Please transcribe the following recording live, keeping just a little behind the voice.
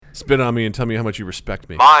Spit on me and tell me how much you respect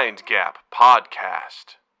me. Mind Gap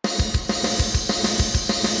Podcast.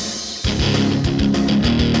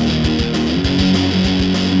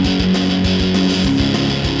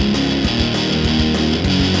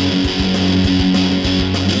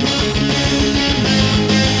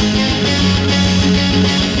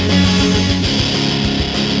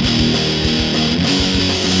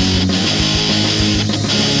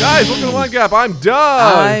 Guys, welcome to Mind Gap. I'm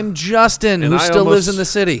Doug. I'm Justin, who still lives in the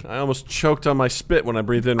city. I almost choked on my spit when I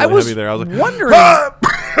breathed in I really was heavy there. I was like, wondering.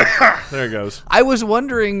 there it goes. I was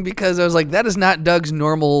wondering because I was like, that is not Doug's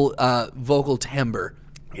normal vocal timbre.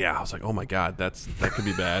 Yeah, I was like, oh my God, that could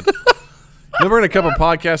be bad. Remember in a couple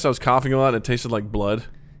podcasts I was coughing a lot and it tasted like blood?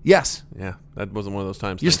 Yes. Yeah, that wasn't one of those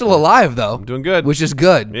times. You're still alive, though. I'm doing good. Which is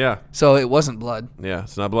good. Yeah. So it wasn't blood. Yeah,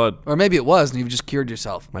 it's not blood. Or maybe it was, and you've just cured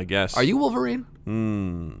yourself. I guess. Are you Wolverine?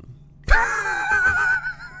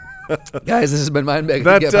 Guys, this has been Mind Gap.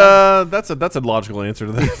 That's a logical answer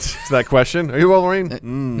to that question. Are you Wolverine?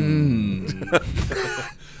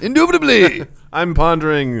 Indubitably. I'm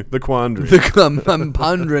pondering the quandary. I'm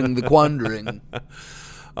pondering the quandering.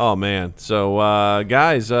 Oh man! So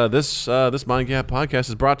guys, this Mind Gap podcast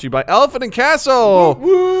is brought to you by Elephant and Castle,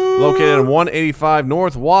 located at 185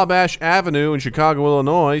 North Wabash Avenue in Chicago,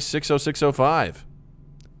 Illinois 60605.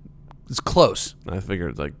 It's close. I figured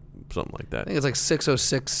it's like something like that. I think it's like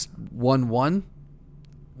 60611.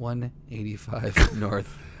 185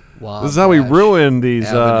 North Wabash. This is how we ruin these.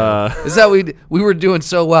 This is how we were doing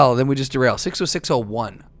so well, then we just derailed.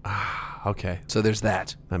 60601. Okay, So there's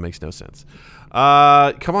that. that makes no sense.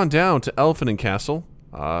 Come on down to Elephant and Castle,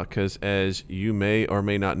 because as you may or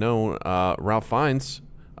may not know, Ralph Fiennes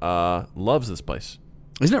loves this place.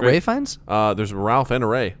 Isn't it Ray Fiennes? There's Ralph and a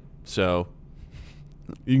Ray, so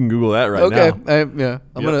you can Google that right Okay. now.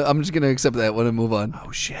 I'm just gonna accept that one and move on.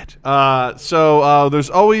 Oh shit. So there's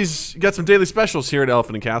always, you got some daily specials here at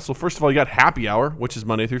Elephant and Castle. First of all, you got happy hour, which is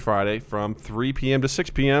Monday through Friday from 3 p.m. to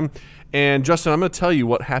 6 p.m. And Justin, I'm going to tell you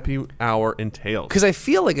what happy hour entails. Because I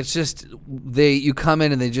feel like it's just you come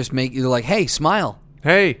in and they just make you like, hey, smile,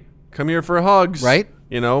 Hey, come here for hugs. right?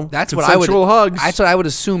 You know, That's what I would. consensual hugs. That's what I would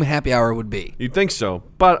assume happy hour would be. You'd think so.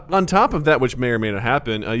 But on top of that, which may or may not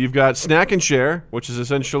happen, you've got Snack and Share, which is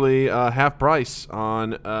essentially half price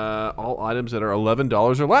on all items that are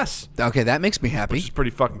 $11 or less. Okay, that makes me happy. Which is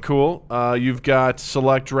pretty fucking cool. You've got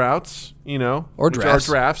select routes, you know. Or which drafts.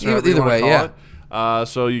 Are drafts. Either way, yeah.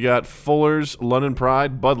 So you got Fuller's, London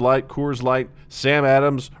Pride, Bud Light, Coors Light, Sam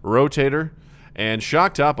Adams, Rotator, and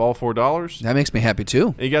Shock Top, all $4. That makes me happy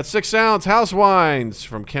too. And you got 6-ounce house wines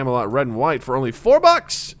from Camelot Red and White for only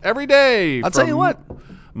 $4 every day. I'll tell you what.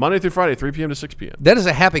 Monday through Friday, 3 p.m. to 6 p.m. That is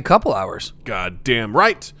a happy couple hours. God damn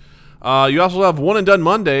right. You also have One and Done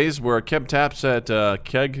Mondays, where Keg Taps at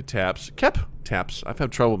Keg Taps. I've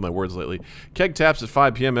had trouble with my words lately. Keg Taps at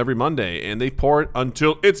 5 p.m. every Monday, and they pour it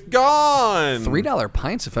until it's gone. $3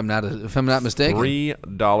 pints, if I'm not mistaken.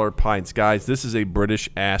 $3 pints, guys. This is a British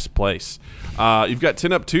ass place. You've got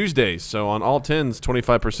 10 Up Tuesdays, so on all 10s,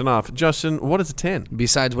 25% off. Justin, what is a 10?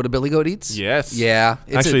 Besides what a billy goat eats? Yes. Yeah.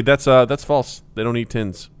 Actually, that's false. They don't eat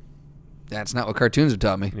tins. That's not what cartoons have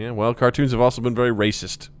taught me. Yeah. Well, cartoons have also been very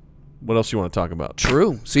racist. What else you want to talk about?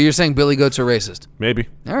 True. So you're saying billy goats are racist? Maybe.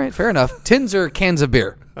 All right, fair enough. Tins are cans of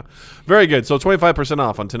beer. Very good. So 25%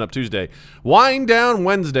 off on 10 Up Tuesday. Wine Down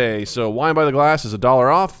Wednesday. So wine by the glass is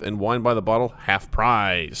 $1 off, and wine by the bottle half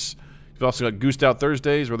price. You've also got Goose Out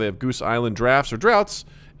Thursdays, where they have Goose Island drafts or droughts,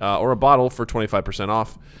 or a bottle for 25%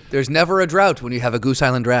 off. There's never a drought when you have a Goose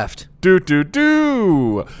Island draft. Do.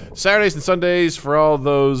 Saturdays and Sundays for all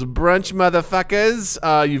those brunch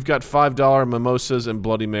motherfuckers. You've got $5 mimosas and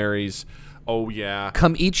Bloody Marys. Oh, yeah.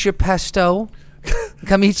 Come eat your pesto.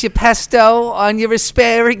 Come eat your pesto on your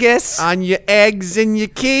asparagus. On your eggs and your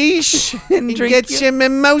quiche. And drink your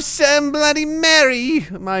mimosa and Bloody Mary.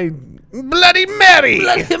 My Bloody Mary.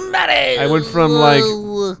 Bloody Mary. I went from like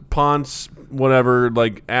Ponce, whatever,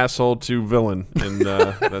 like asshole to villain in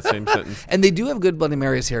that same sentence. And they do have good Bloody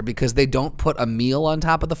Marys here because they don't put a meal on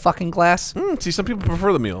top of the fucking glass. See, some people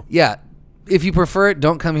prefer the meal. Yeah. If you prefer it,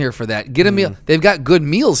 don't come here for that. Get a meal. They've got good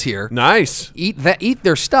meals here. Nice. Eat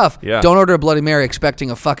their stuff. Yeah. Don't order a Bloody Mary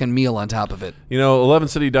expecting a fucking meal on top of it. You know, 11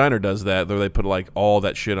 City Diner does that, where they put like all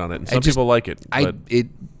that shit on it. And some people like it.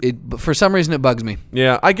 But for some reason it bugs me.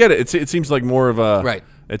 Yeah, I get it. It seems like more of a right.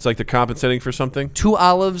 It's like they're compensating for something. 2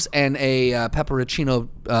 olives and a pepperoncino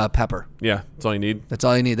pepper. Yeah, that's all you need. That's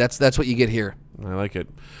all you need. That's what you get here. I like it.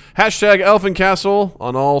 Hashtag Elephant Castle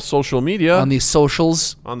on all social media. On the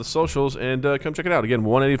socials. On the socials. And come check it out. Again,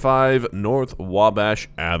 185 North Wabash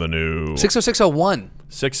Avenue. 60601.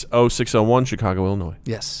 60601, Chicago, Illinois.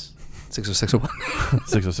 Yes. 60601.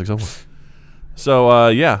 60601. So,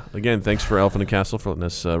 yeah, again, thanks for Elephant and Castle for letting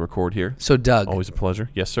us record here. So, Doug, Always a pleasure.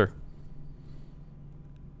 Yes, sir.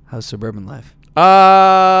 how's suburban life?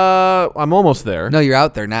 I'm almost there. No, you're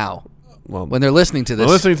out there now. Well, When they're listening to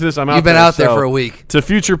this, I'm out you've been there, out there so for a week. To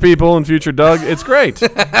future people and future Doug, it's great,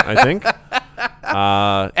 I think.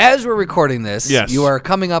 As we're recording this, Yes. you are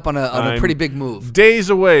coming up on a I'm pretty big move. Days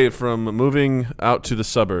away from moving out to the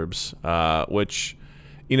suburbs, which,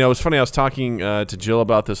 it was funny. I was talking to Jill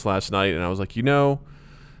about this last night, and I was like,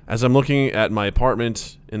 as I'm looking at my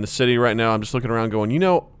apartment in the city right now, I'm just looking around going,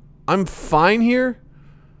 I'm fine here,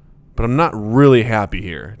 but I'm not really happy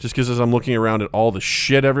here. Just because as I'm looking around at all the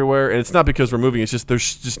shit everywhere, and it's not because we're moving, it's just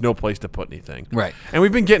there's just no place to put anything. Right. And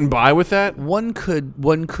we've been getting by with that. One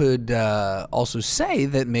could also say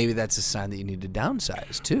that maybe that's a sign that you need to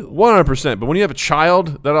downsize too. 100%. But when you have a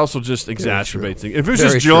child, that also just exacerbates things. If it was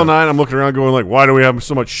Very just Jill true. and I, I'm looking around going like, why do we have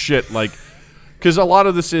so much shit? Like, because a lot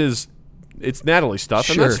of this it's Natalie stuff,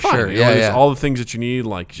 and Sure, that's fine. sure. It's Yeah. all the things that you need,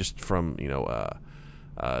 like just from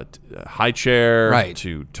high chair Right.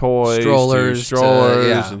 to toys, Strollers, to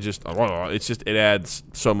yeah. and just it adds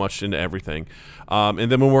so much into everything.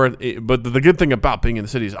 And then when but the good thing about being in the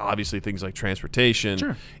city is obviously things like transportation,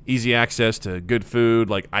 Sure. easy access to good food.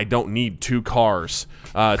 Like I don't need 2 cars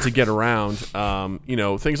to get around.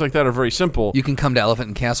 Things like that are very simple. You can come to Elephant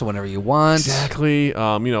and Castle whenever you want. Exactly.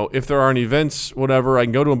 If there aren't events, whatever, I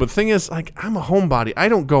can go to them. But the thing is, like, I'm a homebody. I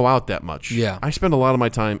don't go out that much. Yeah. I spend a lot of my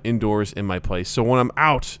time indoors in my place. So when I'm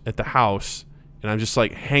out at the house and I'm just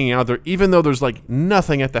like hanging out there, even though there's like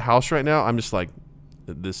nothing at the house right now, I'm just like,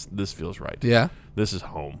 this feels right. Yeah. This is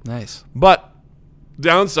home. Nice. But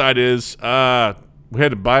downside is we had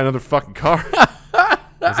to buy another fucking car.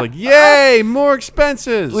 I was like, yay, more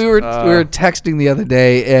expenses. We were texting the other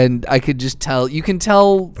day, and I could just tell. You can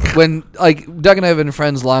tell when, like, Doug and I have been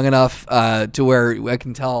friends long enough to where we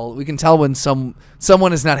can tell when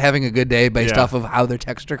someone is not having a good day based Yeah. off of how their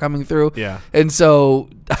texts are coming through. Yeah. And so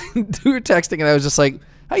we were texting, and I was just like,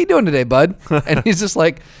 "How you doing today, bud?" And he's just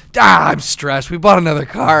like, I'm stressed. We bought another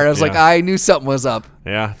car. And I was like, Yeah. I knew something was up.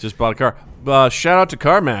 Yeah, just bought a car. Shout out to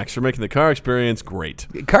CarMax for making the car experience great.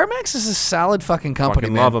 CarMax is a solid fucking company,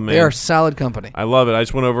 Fucking man. love 'em, They man. are a solid company. I love it. I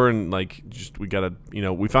just went over and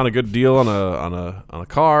we found a good deal on a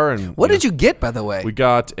car, and What did you get, by the way? We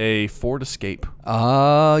got a Ford Escape.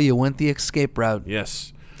 Oh, you went the escape route.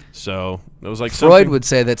 Yes. So it was like Freud something- would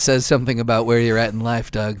say that says something about where you're at in life,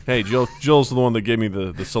 Doug. Hey, Jill's the one that gave me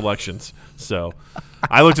the selections. So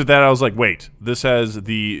I looked at that. I was like, wait, this has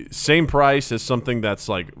the same price as something that's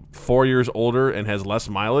like 4 years older and has less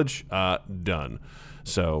mileage. Done.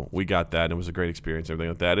 So we got that, and it was a great experience, everything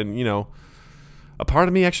like that. And, a part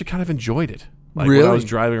of me actually kind of enjoyed it. Like when I Really? was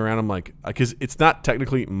driving around, I'm like, because it's not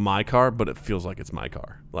technically my car, but it feels like it's my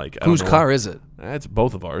car. Like I don't Whose know car why. is it? It's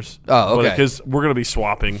both of ours. Oh, okay. Because we're gonna be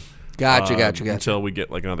swapping. Gotcha. Until we get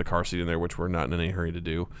like another car seat in there, which we're not in any hurry to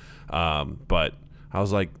do. But I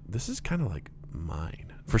was like, this is kind of like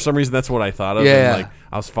mine. For some reason, that's what I thought of. Yeah. And, like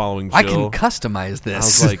I was following Jill. I can customize this. I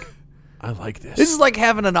was like, I like this. this is like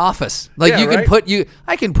having an office. Like Yeah, you can right?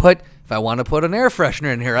 I can put, if I want to put an air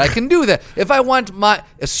freshener in here, I can do that. If I want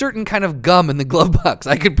a certain kind of gum in the glove box,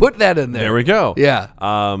 I can put that in there. There we go. Yeah.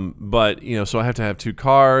 But so I have to have 2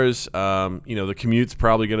 cars. The commute's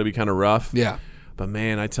probably going to be kind of rough. Yeah. But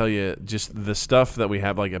man, I tell you, just the stuff that we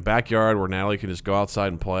have, like a backyard where Natalie can just go outside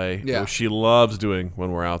and play. Yeah. Which she loves doing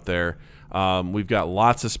when we're out there. We've got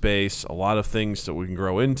lots of space, a lot of things that we can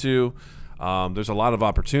grow into. There's a lot of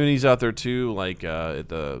opportunities out there too. Like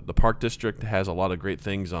the Park District has a lot of great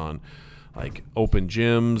things on, like open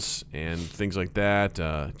gyms and things like that.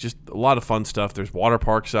 Just a lot of fun stuff. There's water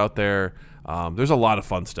parks out there. There's a lot of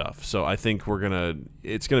fun stuff. So I think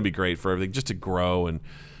it's gonna be great for everything just to grow. And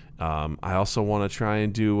I also want to try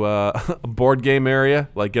and do a board game area,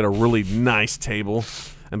 like get a really nice table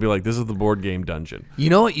and be like, this is the board game dungeon. You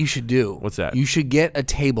know what you should do? What's that? You should get a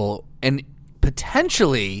table, and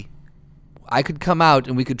potentially I could come out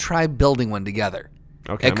and we could try building one together.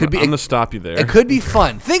 Okay, It could be- I'm going to stop you there. It could be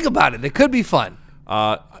fun. Think about it. It could be fun.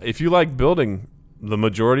 If you like building the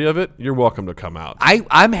majority of it, you're welcome to come out.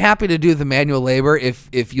 I'm happy to do the manual labor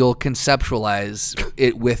if you'll conceptualize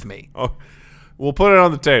it with me. Oh, we'll put it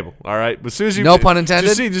on the table, all right? But as soon as you No pun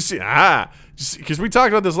intended? Just see, because we talked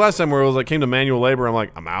about this last time where it was like came to manual labor. I'm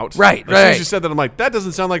like, I'm out. Right, As soon as right. you said that, I'm like, that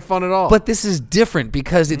doesn't sound like fun at all. But this is different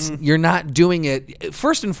because you're not doing it.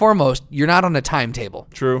 First and foremost, you're not on a timetable.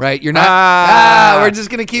 True. Right? You're not. We're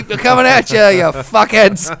just gonna keep coming at you, you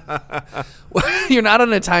fuckheads. You're not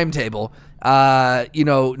on a timetable.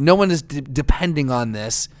 No one is depending on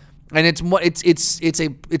this. And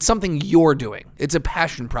it's something you're doing. It's a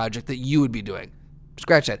passion project that you would be doing.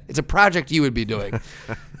 Scratch that. It's a project you would be doing.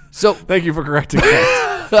 So Thank you for correcting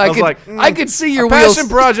that. I could see your a wheels. passion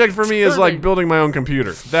project for me is like turning. building my own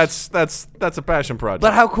computer. That's a passion project.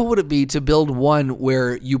 But how cool would it be to build one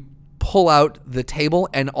where you pull out the table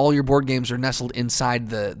and all your board games are nestled inside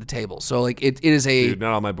the table? So like it is a Dude,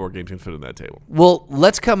 not all my board games can fit in that table. well,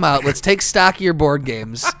 let's come out, let's take stock of your board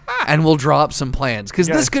games and we'll draw up some plans because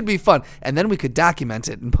this could be fun. And then we could document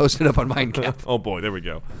it and post it up on Mindcamp. Oh boy, there we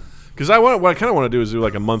go. Because what I kind of want to do is do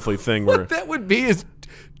like a monthly thing where What that would be is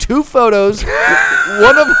 2 photos.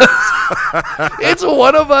 One of us. It's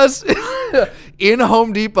one of us in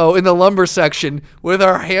Home Depot in the lumber section with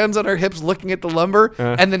our hands on our hips looking at the lumber,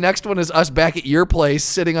 and the next one is us back at your place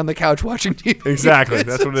sitting on the couch watching TV. Exactly,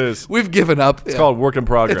 that's what it is. We've given up. It's called work in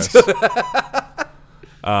progress.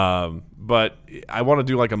 But I want to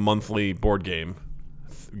do like a monthly board game,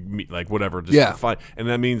 like whatever, just fine. And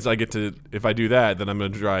that means I get to, if I do that, then I'm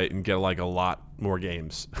going to try and get like a lot more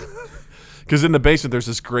games. Because in the basement, there's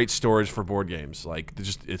this great storage for board games. Like,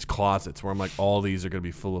 it's closets where I'm like, all these are going to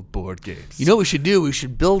be full of board games. You know what we should do? We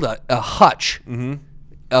should build a hutch,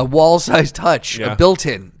 a wall-sized hutch, a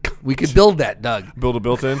built-in. We could build that, Doug. Build a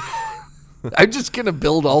built-in? I'm just going to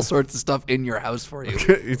build all sorts of stuff in your house for you.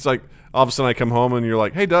 It's like, all of a sudden I come home and you're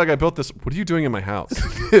like, hey, Doug, I built this. What are you doing in my house?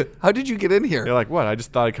 How did you get in here? You're like, what? I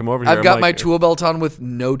just thought I'd come over here. I've got I'm my like, tool belt on with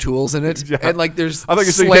no tools in it, and like there's I thought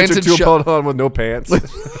you said you had your slanted tool shelf- belt on with no pants.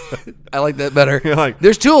 I like that better. You're like-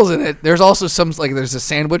 there's tools in it. There's also some like there's a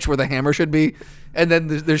sandwich where the hammer should be, and then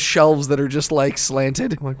there's shelves that are just like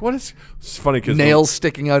slanted, I'm like, what is? It's funny because nails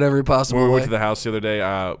sticking out every possible when we way. went to the house the other day,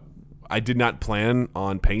 I did not plan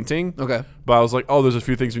on painting. Okay. But I was like, oh, there's a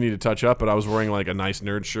few things we need to touch up. But I was wearing like a nice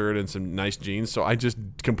nerd shirt and some nice jeans, so I just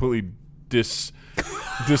completely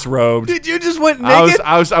disrobed. Did you just went naked?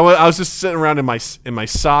 I was just sitting around in my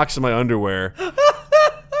socks and my underwear,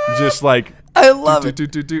 just like I love it.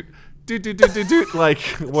 like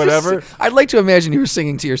whatever. I'd like to imagine you were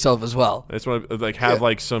singing to yourself as well. I just want to like have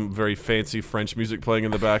like some very fancy French music playing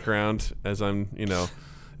in the background as I'm.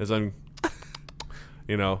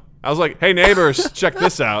 I was like, hey neighbors, check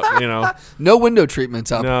this out. No window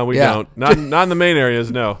treatments up. No, we don't. Not in the main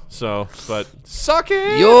areas, no. So, but suck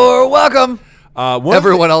it. You're welcome.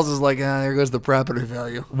 Everyone. Else is like, there goes the property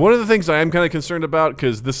value. One of the things I am kind of concerned about,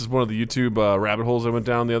 because this is one of the YouTube rabbit holes I went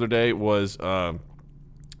down the other day, was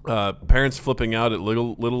parents flipping out at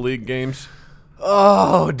little league games.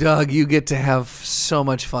 Oh, Doug, you get to have so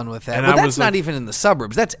much fun with that. And But I that's was not like- even in the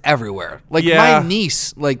suburbs. That's everywhere. Like Yeah. my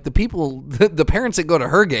niece, like the people, the parents that go to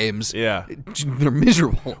her games, Yeah. they're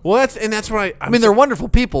miserable. Well, that's what I mean, they're wonderful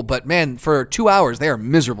people, but man, for 2 hours, they are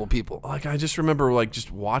miserable people. like I just remember like just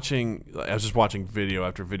watching. I was just watching video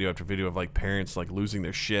after video after video of like parents like losing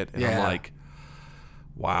their shit, and I'm Yeah. like,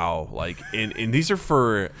 wow, like and these are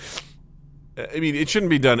for. I mean, it shouldn't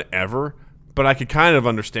be done ever, but I could kind of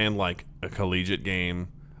understand like a collegiate game,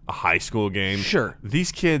 a high school game. Sure.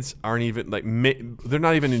 These kids aren't even like they're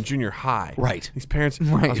not even in junior high. Right. These parents.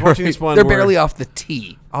 Right, I was watching right. this one. They're where- barely off the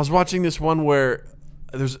tee. I was watching this one where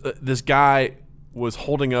there's this guy was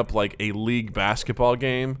holding up like a league basketball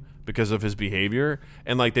game because of his behavior,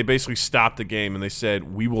 and like they basically stopped the game and they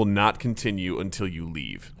said, "We will not continue until you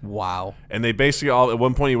leave." Wow. And they basically at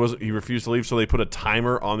one point he refused to leave, so they put a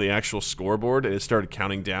timer on the actual scoreboard and it started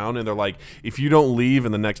counting down. And they're like, "If you don't leave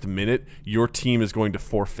in the next minute, your team is going to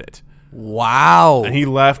forfeit." Wow. And he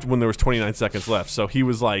left when there was 29 seconds left, so he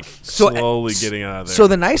was like slowly getting out of there. So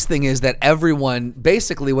the nice thing is that everyone,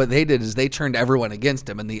 basically, what they did is they turned everyone against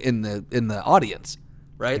him in the audience,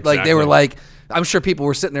 right? Like they were Exactly. like, I'm sure people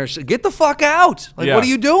were sitting there, get the fuck out! Like, Yeah. what are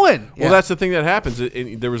you doing? Well, that's the thing that happens.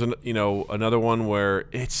 There was another one where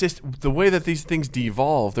it's just the way that these things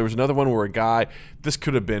devolve. There was another one where a guy. This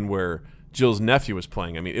could have been where Jill's nephew was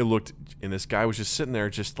playing. I mean, it looked, and this guy was just sitting there,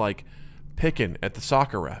 just like picking at the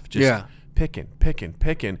soccer ref, just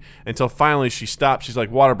picking until finally she stopped. She's like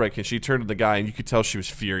water break, and she turned to the guy, and you could tell she was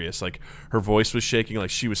furious. Like her voice was shaking, like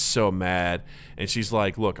she was so mad. And she's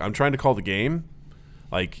like, "Look, I'm trying to call the game."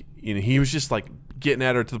 Like, he was just like getting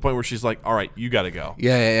at her to the point where she's like, "All right, you got to go.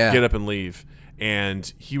 Yeah. Get up and leave."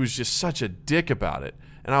 And he was just such a dick about it.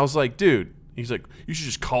 And I was like, dude, he's like, "You should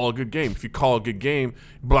just call a good game. If you call a good game,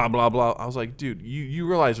 blah, blah, blah." I was like, dude, you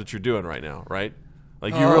realize what you're doing right now, right?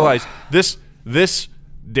 Like, you realize this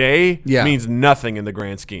day means nothing in the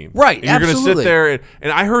grand scheme. Right, And you're going to absolutely. sit there.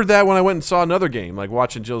 And I heard that when I went and saw another game, like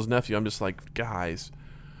watching Jill's nephew. I'm just like, guys,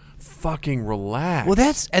 fucking relax.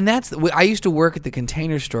 Well, I used to work at the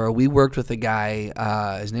Container Store. We worked with a guy.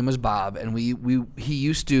 His name was Bob, and he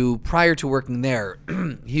used to, prior to working there,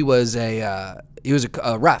 he was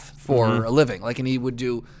a ref for a living. Like, and he would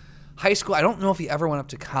do high school. I don't know if he ever went up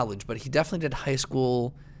to college, but he definitely did high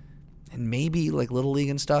school and maybe like Little League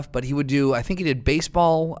and stuff. But he would do, I think he did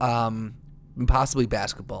baseball, and possibly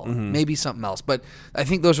basketball, maybe something else. But I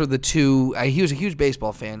think those were the two. He was a huge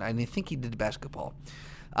baseball fan, and I think he did basketball.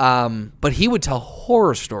 But he would tell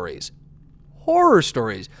horror stories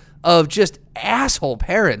of just asshole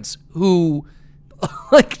parents who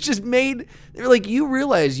like just made, they're like, you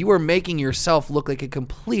realize you are making yourself look like a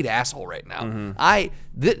complete asshole right now.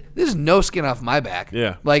 This is no skin off my back.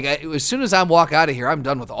 Yeah. Like as soon as I walk out of here, I'm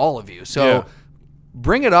done with all of you. So Yeah.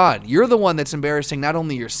 bring it on. You're the one that's embarrassing not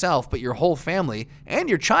only yourself, but your whole family and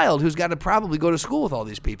your child who's got to probably go to school with all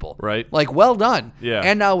these people. Right. Like, well done. Yeah.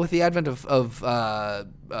 And now with the advent of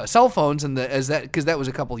cell phones and because that was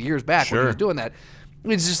a couple years back when he was doing that,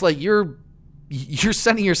 it's just like you're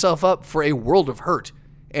setting yourself up for a world of hurt.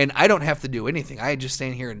 And I don't have to do anything. I just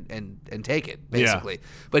stand here and take it, basically. Yeah.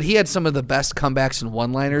 But he had some of the best comebacks and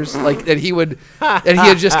one-liners, like that he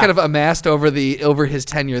had just kind of amassed over his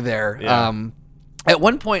tenure there. Yeah. At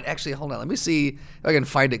one point, actually, hold on, let me see if I can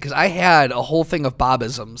find it, because I had a whole thing of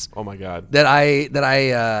Bobisms. Oh my God. That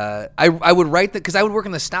I would write that, because I would work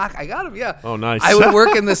in the stock. I got him, yeah. Oh, nice. I would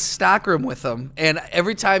work in the stock room with him, and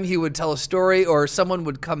every time he would tell a story or someone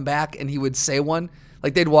would come back and he would say one,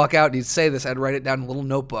 like they'd walk out and he'd say this, I'd write it down in a little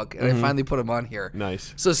notebook, and I finally put them on here.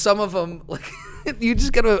 Nice. So some of them, like, you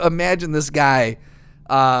just got to imagine this guy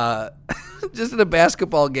just in a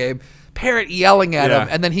basketball game, parent yelling at him,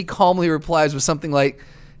 and then he calmly replies with something like,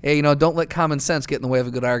 hey, don't let common sense get in the way of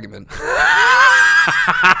a good argument.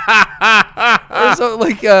 So,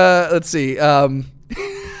 like, let's see.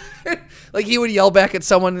 Like, he would yell back at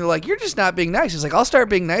someone, and they're like, you're just not being nice. He's like, I'll start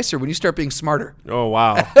being nicer when you start being smarter. Oh,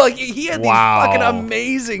 wow. Like, he had these fucking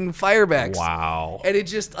amazing firebacks. Wow. And it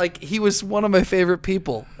just, like, he was one of my favorite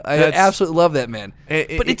people. I absolutely love that man.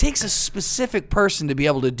 But it takes a specific person to be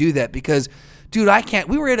able to do that, because, dude, I can't.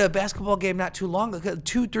 We were at a basketball game not too long ago,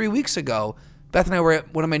 2-3 weeks ago. Beth and I were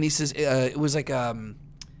at one of my nieces. It was like, God,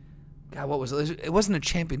 what was it? It wasn't a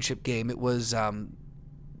championship game. It was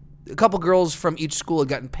a couple girls from each school had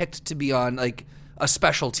gotten picked to be on like a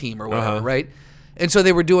special team or whatever, right? And so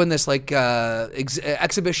they were doing this like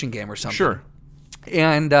exhibition game or something. Sure.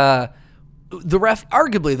 And arguably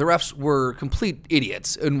the refs were complete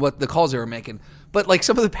idiots in what the calls they were making. But like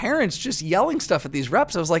some of the parents just yelling stuff at these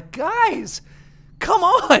refs, I was like, guys, come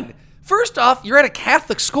on. First off, you're at a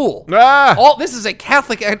Catholic school. This is a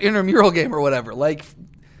Catholic intramural game or whatever. Like,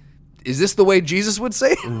 is this the way Jesus would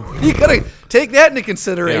say? You gotta take that into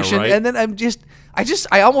consideration. Yeah, right. And then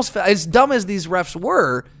I almost felt, as dumb as these refs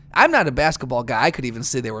were, I'm not a basketball guy. I could even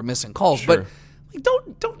say they were missing calls, Sure. but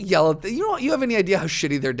don't yell at them. You have any idea how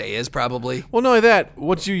shitty their day is, probably. Well, not only that,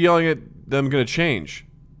 what's you yelling at them going to change?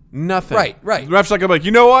 Nothing. Right. The ref's not going to be like,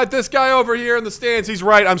 you know what? This guy over here in the stands, he's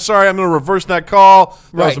right. I'm sorry. I'm going to reverse that call.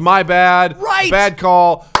 That was my bad. Right. Bad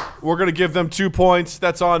call. We're going to give them 2 points.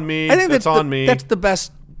 That's on me. I think that's on me. That's the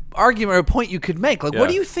best argument or point you could make. Like, Yeah. what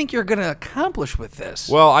do you think you're going to accomplish with this?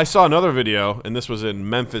 Well, I saw another video, and this was in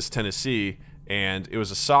Memphis, Tennessee, and it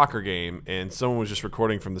was a soccer game, and someone was just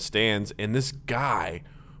recording from the stands, and this guy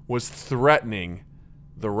was threatening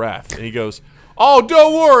the ref. And he goes, oh,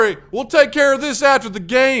 don't worry. We'll take care of this after the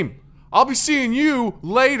game. I'll be seeing you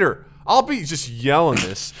later. I'll be just yelling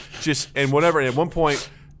this. And whatever. And at one point,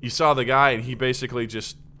 you saw the guy, and he basically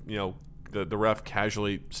just, the ref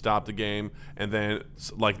casually stopped the game, and then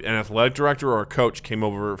like an athletic director or a coach came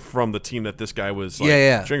over from the team that this guy was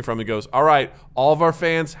cheering from. He goes, all right, all of our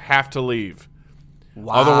fans have to leave.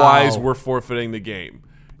 Wow. Otherwise, we're forfeiting the game.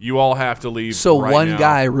 You all have to leave. So right one now.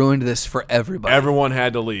 guy ruined this for everybody. Everyone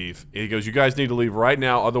had to leave. He goes, you guys need to leave right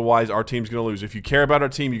now, otherwise our team's going to lose. If you care about our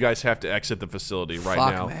team, you guys have to exit the facility right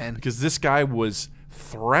now. Man. Because this guy was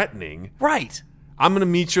threatening. Right. I'm going to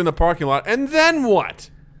meet you in the parking lot, and then what?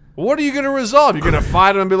 What are you going to resolve? You're going to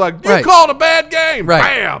fight him and be like, you called a bad game. Right.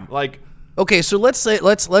 Bam. Like, okay, so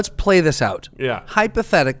let's play this out. Yeah.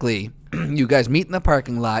 Hypothetically, you guys meet in the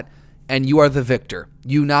parking lot, and you are the victor.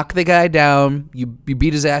 You knock the guy down. You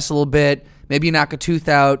beat his ass a little bit. Maybe you knock a tooth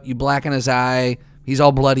out. You blacken his eye. He's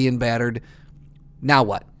all bloody and battered. Now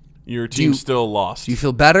what? your team still lost. Do you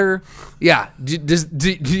feel better? Yeah. Do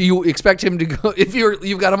you expect him to go, if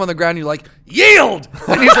you've got him on the ground, you're like, yield!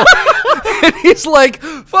 And he's like, And he's like,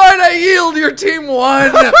 fine, I yield, your team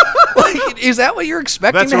won. Like, is that what you're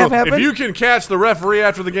expecting to have happen? If you can catch the referee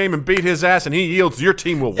after the game and beat his ass and he yields, your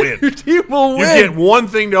team will win. Your team will win. You get one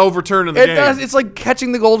thing to overturn in the game. It's like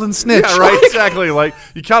catching the golden snitch. Yeah, right, exactly. Like,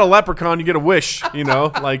 you count a leprechaun, you get a wish,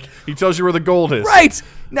 like, he tells you where the gold is. Right.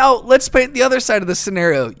 Now, let's paint the other side of the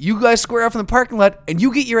scenario. You guys square off in the parking lot, and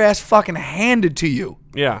you get your ass fucking handed to you.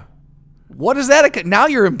 Yeah. What is that? Now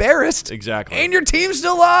you're embarrassed. Exactly. And your team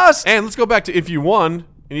still lost. And let's go back to if you won,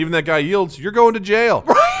 and even that guy yields, you're going to jail.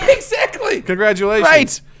 Right, exactly. Congratulations.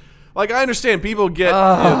 Right. Like, I understand people get.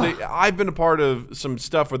 I've been a part of some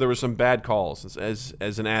stuff where there were some bad calls as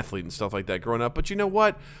an athlete and stuff like that growing up. But you know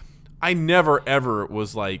what? I never ever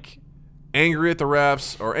was like angry at the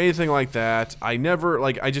refs or anything like that. I never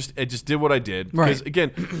I just did what I did. Right. Because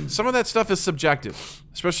again, some of that stuff is subjective,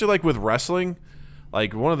 especially like with wrestling.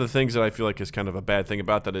 Like, one of the things that I feel like is kind of a bad thing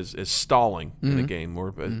about that is stalling in a game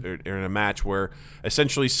or in a match where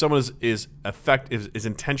essentially someone is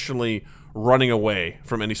intentionally running away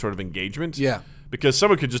from any sort of engagement. Yeah. Because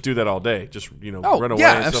someone could just do that all day, just run away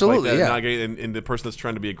yeah, and absolutely, stuff like that. yeah. And the person that's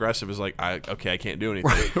trying to be aggressive is like, I can't do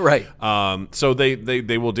anything. Right. So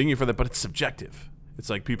they will ding you for that, but it's subjective. It's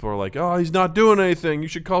like people are like, oh, he's not doing anything. You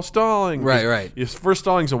should call stalling. Right. If first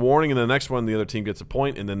stalling's a warning, and the next one the other team gets a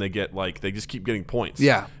point, and then they get they just keep getting points.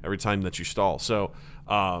 Yeah. Every time that you stall. So,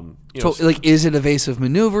 is it evasive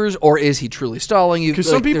maneuvers or is he truly stalling you? because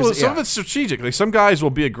some people, some of it's strategic. Like, some guys will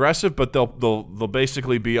be aggressive, but they'll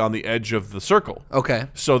basically be on the edge of the circle. Okay.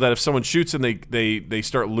 So that if someone shoots and they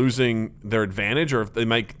start losing their advantage, or if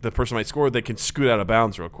the person might score, they can scoot out of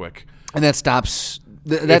bounds real quick. And that stops.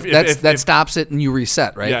 That stops it, and you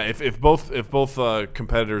reset, right? Yeah, if both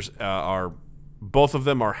competitors both of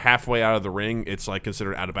them are halfway out of the ring, it's like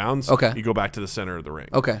considered out of bounds. Okay. You go back to the center of the ring.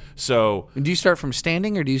 Okay. So do you start from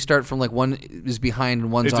standing, or do you start from like one is behind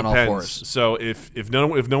and one's it on depends. all fours? So if no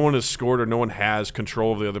one has scored or no one has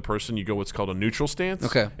control of the other person, you go what's called a neutral stance.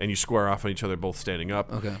 Okay. And you square off on each other, both standing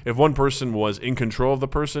up. Okay. If one person was in control of the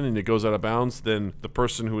person and it goes out of bounds, then the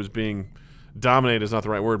person who is being dominated is not the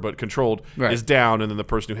right word, but controlled is down, and then the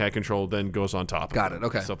person who had control then goes on top. Got it.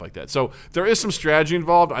 Okay. Stuff like that. So there is some strategy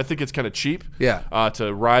involved. I think it's kind of cheap. Yeah.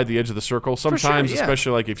 To ride the edge of the circle sometimes, sure, yeah.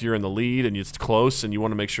 especially like if you're in the lead and it's close and you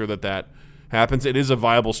want to make sure that happens. It is a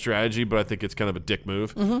viable strategy, but I think it's kind of a dick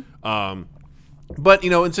move. Mm-hmm. But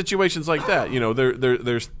in situations like that,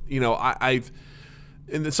 there's I've.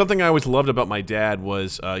 And something I always loved about my dad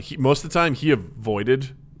was most of the time he avoided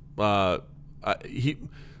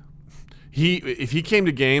if he came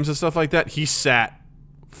to games and stuff like that, he sat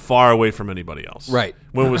far away from anybody else. Right.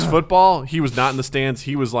 When it was football, he was not in the stands.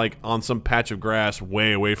 He was like on some patch of grass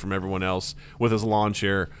way away from everyone else with his lawn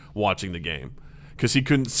chair watching the game because he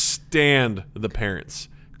couldn't stand the parents.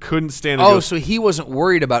 Couldn't stand it. So he wasn't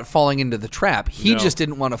worried about falling into the trap. He No. just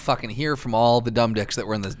didn't want to fucking hear from all the dumb dicks that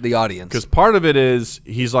were in the audience. Because part of it is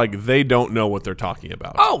he's like, they don't know what they're talking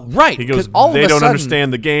about. Oh, right. He goes, all they of a don't sudden,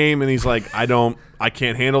 understand the game, and he's like, I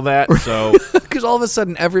can't handle that. So because all of a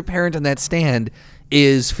sudden every parent in that stand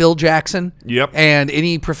is Phil Jackson. Yep. And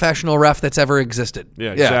any professional ref that's ever existed.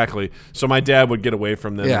 Yeah, exactly. So my dad would get away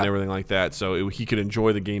from them Yeah. and everything like that, so he could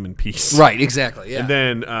enjoy the game in peace. Right, exactly. Yeah. And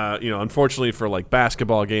then, unfortunately for like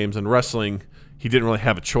basketball games and wrestling, he didn't really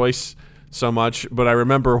have a choice so much. But I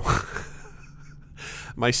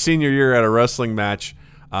my senior year at a wrestling match,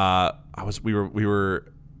 we were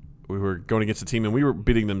going against a team and we were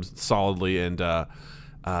beating them solidly, and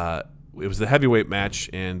it was the heavyweight match,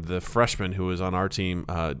 and the freshman who was on our team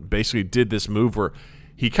basically did this move where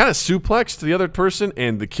he kind of suplexed the other person,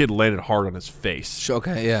 and the kid landed hard on his face.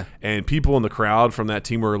 Okay, yeah. And people in the crowd from that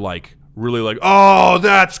team were like, really like, oh,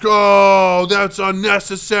 that's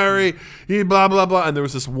unnecessary. He blah, blah, blah. And there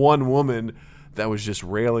was this one woman that was just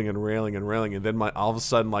railing and railing and railing. And then all of a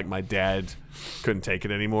sudden, like, my dad couldn't take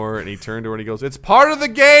it anymore. And he turned to her and he goes, it's part of the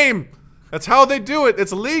game. That's how they do it.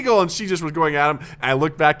 It's illegal. And she just was going at him. And I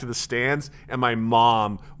looked back to the stands, and my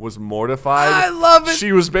mom was mortified. I love it.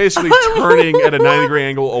 She was basically turning at a 90-degree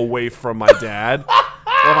angle away from my dad.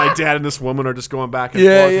 While my dad and this woman are just going back and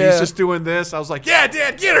forth. Yeah. He's just doing this. I was like, yeah,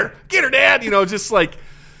 Dad, get her, Dad. Just like,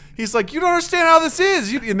 he's like, you don't understand how this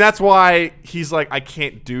is. And that's why he's like, I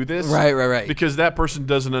can't do this. Right. Because that person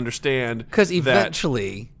doesn't understand. Because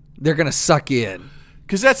eventually they're going to suck you in.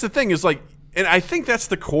 Because that's the thing is like, and I think that's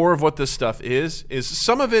the core of what this stuff is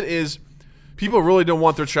some of it is people really don't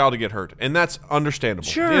want their child to get hurt. And that's understandable.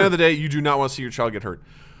 Sure. At the end of the day, you do not want to see your child get hurt.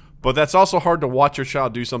 But that's also hard to watch your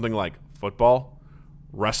child do something like football,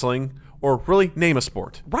 wrestling, or really name a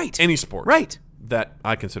sport. Right. Any sport. Right. that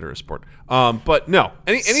I consider a sport. But no,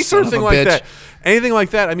 any Son sort of of thing a like bitch. that. Anything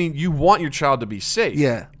like that. I mean, you want your child to be safe.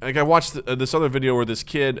 Yeah. Like I watched this other video where this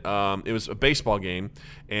kid, it was a baseball game,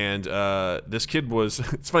 and this kid was.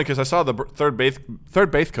 It's funny because I saw the third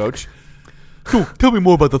base coach. Tell me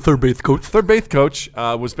more about the third base coach. Third base coach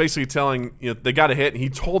was basically telling they got a hit, and he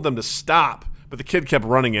told them to stop. But the kid kept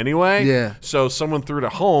running anyway. Yeah. So someone threw it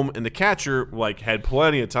at home, and the catcher had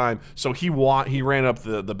plenty of time. So he ran up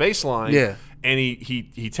the baseline. Yeah. And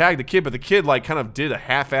he tagged the kid, but the kid kind of did a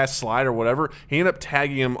half-ass slide or whatever. He ended up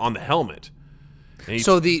tagging him on the helmet. And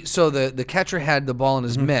So the catcher had the ball in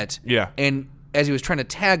his mitt. Yeah. And as he was trying to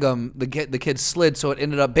tag him, the kid slid, so it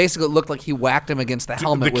ended up basically it looked like he whacked him against the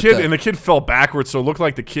helmet. the kid fell backwards, so it looked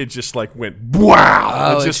like the kid just went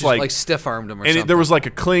wow. Oh, It's just just like stiff armed him or and something. there was a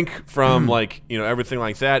clink from everything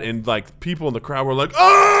like that, and people in the crowd were like,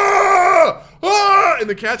 ah, and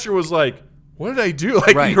the catcher was like, what did I do?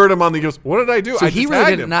 Right. He heard him he goes, what did I do? So I he just really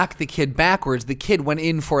tagged didn't him. knock the kid backwards. The kid went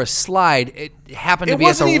in for a slide. It happened to It be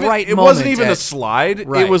at the wasn't even. right It moment. wasn't even a at- slide.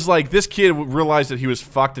 Right. It was this kid realized that he was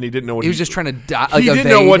fucked and he didn't know what He was just trying to he didn't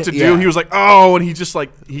know what to do. Yeah. He was like, oh, and he just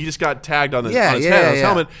got tagged on his, Yeah, on his yeah, head, on his yeah.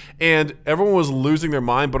 helmet, and everyone was losing their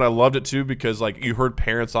mind. But I loved it too because you heard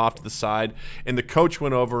parents off to the side, and the coach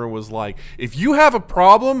went over and was like, if you have a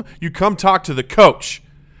problem, you come talk to the coach.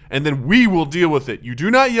 And then we will deal with it. You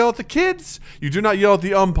do not yell at the kids. You do not yell at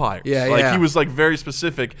the umpires. Yeah, yeah. He was very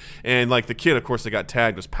specific, and the kid, of course, that got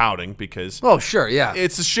tagged was pouting because Oh, sure, yeah.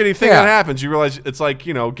 it's a shitty thing Yeah. that happens. You realize it's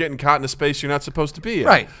getting caught in a space you're not supposed to be in.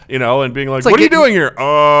 Right. And being like, like what are you getting- doing here?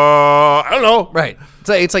 I don't know. Right.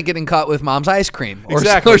 It's like getting caught with mom's ice cream or,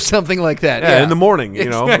 Exactly. or something like that. Yeah, Yeah, in the morning, when you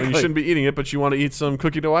Exactly. shouldn't be eating it, but you want to eat some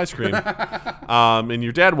cookie dough ice cream. And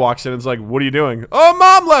your dad walks in and is like, what are you doing? Oh,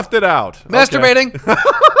 mom left it out. Okay. Masturbating.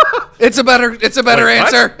 It's a better Like,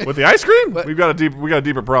 what? answer. With the ice cream? We got a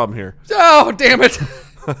deeper problem here. Oh, damn it.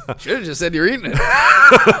 Should have just said you're eating it.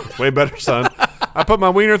 It's way better, son. I put my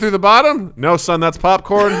wiener through the bottom? No, son, that's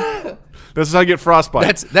popcorn. This is how you get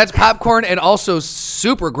frostbite. That's popcorn and also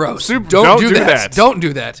super gross. Don't Don't do do that. that. Don't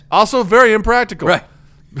do that. Also very impractical. Right.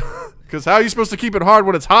 Because how are you supposed to keep it hard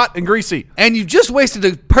when it's hot and greasy? And you just wasted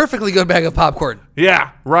a perfectly good bag of popcorn.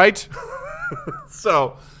 Yeah, right?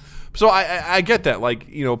 So I get that.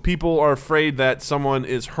 People are afraid that someone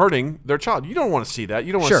is hurting their child. You don't want to see that.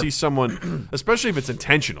 You don't want Sure. to see someone, especially if it's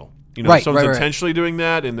intentional. Right, someone's right. intentionally doing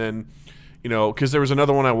that, and then, because there was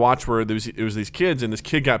another one I watched where it was these kids, and this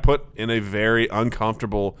kid got put in a very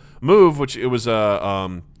uncomfortable move, which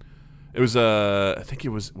I think it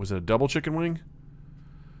was a double chicken wing.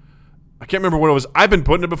 I can't remember what it was. I've been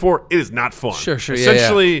putting it before. It is not fun. Sure, yeah,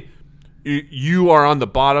 Essentially, you are on the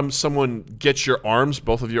bottom. Someone gets your arms,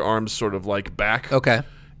 both of your arms, sort of back. Okay.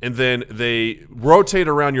 And then they rotate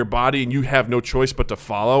around your body, and you have no choice but to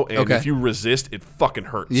follow. And Okay. if you resist, it fucking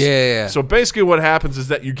hurts. Yeah. So basically, what happens is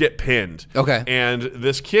that you get pinned. Okay. And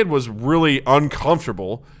this kid was really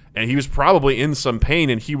uncomfortable, and he was probably in some pain,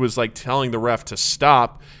 and he was telling the ref to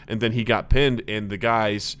stop, and then he got pinned, and the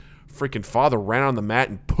guy's freaking father ran on the mat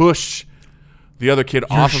and pushed the other kid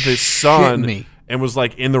off of his son shitting me. and was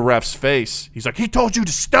in the ref's face. He's like, he told you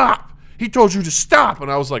to stop. He told you to stop.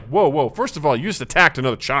 And I was like, whoa. First of all, you just attacked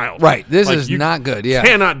another child. Right. This is you not good. Yeah.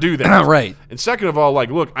 cannot do that. Right. And second of all,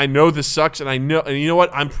 look, I know this sucks, and you know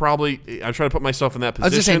what? I'm trying to put myself in that I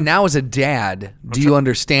was position. just saying, now as a dad, do you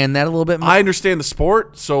understand that a little bit more? I understand the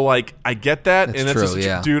sport, so I get that. That's and that's true, just,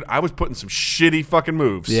 yeah. Dude, I was putting some shitty fucking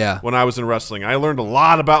moves Yeah. when I was in wrestling. I learned a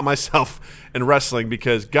lot about myself in wrestling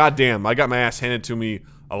because, goddamn, I got my ass handed to me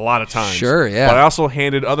a lot of times. Sure, yeah. But I also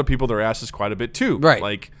handed other people their asses quite a bit too.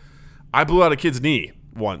 Right. I blew out a kid's knee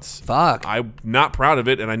once. Fuck. I'm not proud of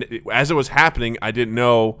it, and as it was happening, I didn't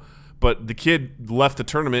know. But the kid left the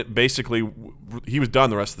tournament. Basically, he was done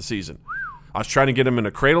the rest of the season. I was trying to get him in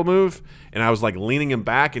a cradle move, and I was leaning him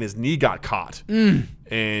back, and his knee got caught.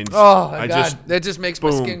 And oh, my I God. That just makes my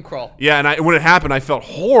boom. skin crawl. Yeah, and when it happened, I felt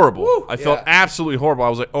horrible. Woo, I felt yeah. absolutely horrible. I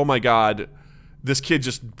was like, oh my God, this kid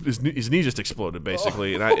his knee just exploded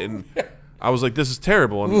basically, and I was like, this is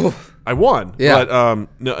terrible, and I won. Yeah. But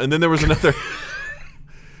no, and then there was another.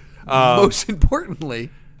 Most importantly.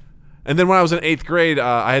 And then when I was in 8th grade,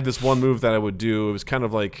 I had this one move that I would do. It was kind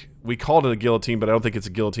of we called it a guillotine, but I don't think it's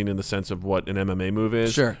a guillotine in the sense of what an MMA move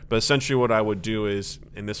is. Sure. But essentially what I would do is,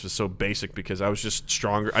 and this was so basic because I was just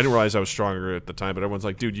stronger. I didn't realize I was stronger at the time, but everyone's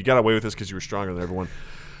like, dude, you got away with this because you were stronger than everyone.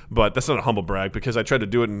 But that's not a humble brag because I tried to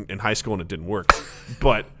do it in high school and it didn't work.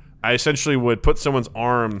 But I essentially would put someone's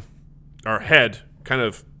arm or head kind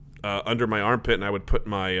of under my armpit, and I would put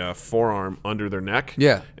my forearm under their neck.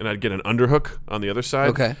 Yeah. And I'd get an underhook on the other side.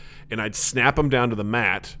 Okay. And I'd snap them down to the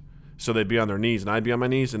mat So they'd be on their knees, and I'd be on my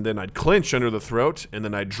knees, and then I'd clinch under the throat, and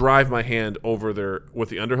then I'd drive my hand over there with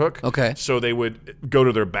the underhook. Okay. So they would go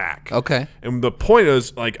to their back. Okay. And the point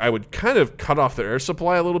is, like, I would kind of cut off their air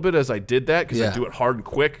supply a little bit as I did that, because I'd do it hard and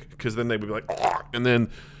quick, because then they would be like, "Argh!" And then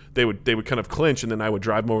they would kind of clinch, and then I would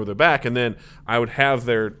drive them over their back, and then I would have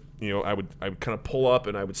their, I would kind of pull up,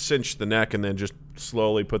 and I would cinch the neck, and then just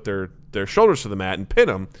slowly put their shoulders to the mat and pin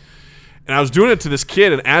them. And I was doing it to this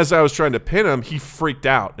kid, and as I was trying to pin him, he freaked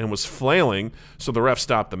out and was flailing, so the ref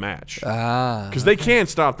stopped the match. Because they can't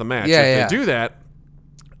stop the match if they do that.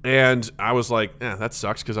 And I was like, that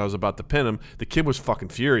sucks, because I was about to pin him. The kid was fucking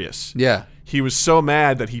furious. Yeah. He was so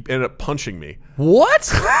mad that he ended up punching me.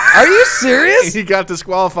 What? Are you serious? He got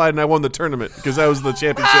disqualified, and I won the tournament, because that was the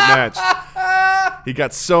championship match. He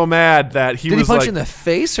got so mad that he Did was he punch like, in the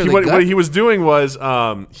face or what he was doing was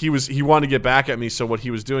he wanted to get back at me. So what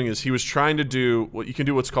he was doing is he was trying to do what you can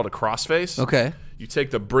do, what's called a crossface. Okay. You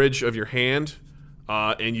take the bridge of your hand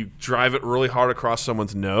and you drive it really hard across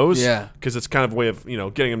someone's nose. Yeah. Because it's kind of a way of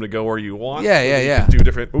getting them to go where you want. Yeah. You can do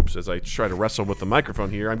different. Oops! As I try to wrestle with the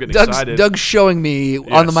microphone here, I'm getting excited. Doug's showing me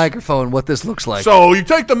on the microphone what this looks like. So you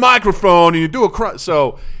take the microphone and you do a cross.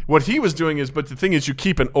 So what he was doing is, but the thing is, you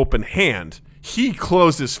keep an open hand. He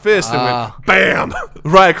closed his fist and went bam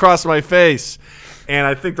right across my face, and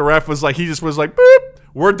I think the ref was like, he just was like, boop,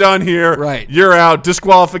 we're done here. Right, you're out,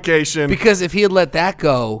 disqualification. Because if he had let that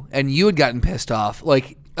go and you had gotten pissed off,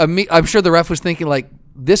 like I'm sure the ref was thinking like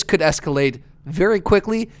this could escalate very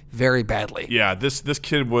quickly, very badly. Yeah, this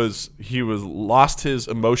kid lost his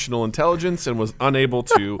emotional intelligence and was unable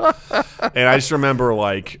to. And I just remember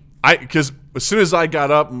because as soon as I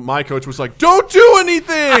got up, my coach was like, "Don't do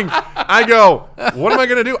anything." I go, "What am I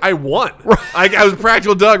gonna do? I won." I was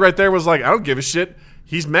practical. Doug right there was like, "I don't give a shit.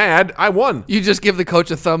 He's mad. I won." You just give the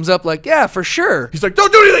coach a thumbs up, like, "Yeah, for sure." He's like,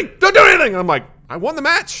 "Don't do anything. Don't do anything." I'm like, "I won the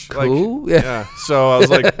match." Cool. Yeah. So I was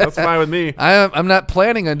like, "That's fine with me." I'm not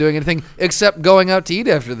planning on doing anything except going out to eat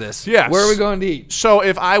after this. Yes. Where are we going to eat? So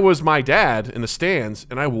if I was my dad in the stands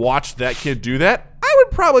and I watched that kid do that, I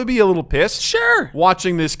would probably be a little pissed. Sure.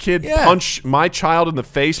 Watching this kid punch my child in the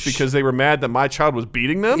face because they were mad that my child was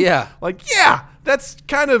beating them. Yeah. That's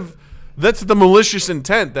the malicious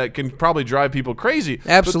intent that can probably drive people crazy.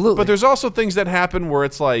 Absolutely. But there's also things that happen where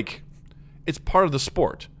it's like, it's part of the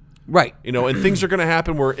sport. Right. And things are going to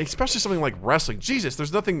happen where, especially something like wrestling, Jesus,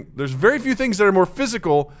 there's very few things that are more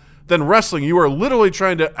physical than wrestling. You are literally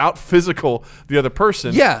trying to out-physical the other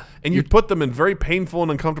person. Yeah. And you put them in very painful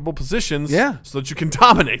and uncomfortable positions so that you can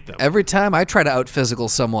dominate them. Every time I try to out-physical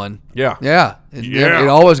someone. Yeah. It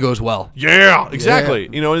always goes well. Yeah, exactly.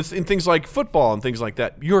 Yeah. It's in things like football and things like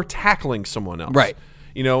that, you're tackling someone else. Right.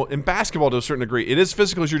 In basketball to a certain degree, it is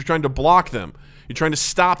physical because you're trying to block them. You're trying to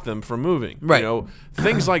stop them from moving. Right.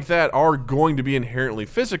 Things like that are going to be inherently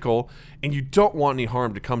physical, and you don't want any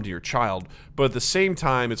harm to come to your child. But at the same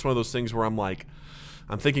time, it's one of those things where I'm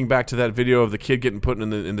thinking back to that video of the kid getting put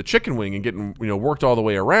in the chicken wing and getting worked all the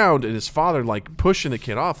way around, and his father pushing the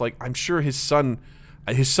kid off. I'm sure his son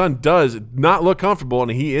does not look comfortable,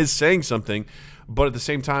 and he is saying something, but at the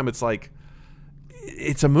same time, it's like,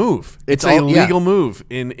 it's a move. It's a legal move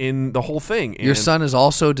in the whole thing. And your son has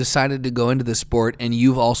also decided to go into the sport, and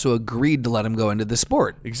you've also agreed to let him go into the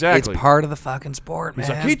sport. Exactly. It's part of the fucking sport, man.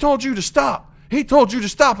 He's like, he told you to stop. He told you to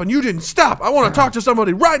stop, and you didn't stop. I want to talk to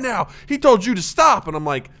somebody right now. He told you to stop. And I'm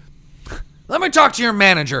like, let me talk to your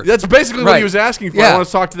manager. That's basically what he was asking for. Yeah. I want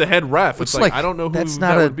to talk to the head ref. It's like I don't know who that's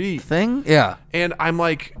that not would be. Thing? Yeah. And I'm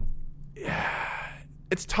like,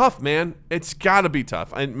 it's tough, man. It's got to be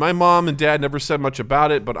tough. My mom and dad never said much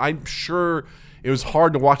about it, but I'm sure it was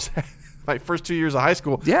hard to watch that. My first 2 years of high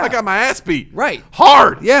school, I got my ass beat. Right.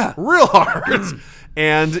 Hard. Yeah. Real hard.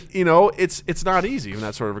 And, it's not easy in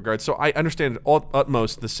that sort of regard. So I understand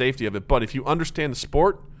utmost the safety of it. But if you understand the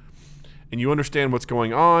sport and you understand what's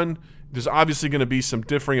going on, there's obviously going to be some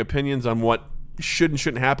differing opinions on what should and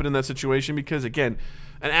shouldn't happen in that situation. Because, again,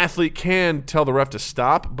 an athlete can tell the ref to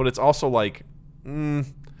stop, but it's also like,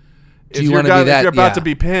 if you're about to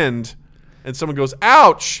be pinned and someone goes,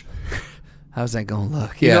 ouch. How's that going to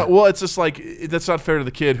look? Yeah. It's just like, that's not fair to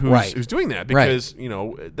the kid who's doing that because,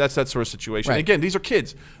 that's that sort of situation. Right. Again, these are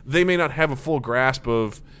kids. They may not have a full grasp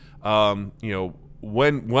of,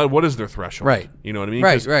 what is their threshold? Right. You know what I mean?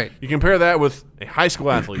 Right. You compare that with a high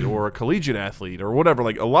school athlete or a collegiate athlete or whatever.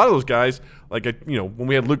 Like a lot of those guys, when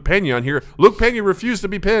we had Luke Pena on here, Luke Pena refused to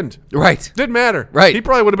be pinned. Right. Didn't matter. Right. He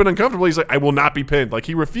probably would have been uncomfortable. He's like, I will not be pinned.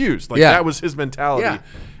 He refused. That was his mentality. Yeah.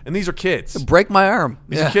 And these are kids. Break my arm.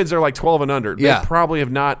 These are kids that are 12 and under. Yeah. They probably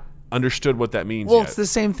have not understood what that means Well, yet. it's the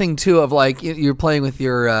same thing too. Of like you're playing with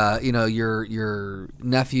your, your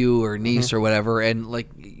nephew or niece or whatever, and like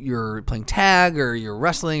you're playing tag or you're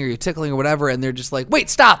wrestling or you're tickling or whatever, and they're just like, "Wait,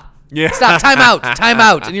 stop! Yeah. Stop! Time out! Time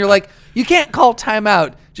out!" And you're like, "You can't call time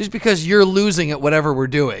out just because you're losing at whatever we're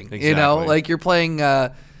doing." You know, Exactly. like you're playing.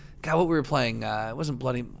 God, what we were playing? It wasn't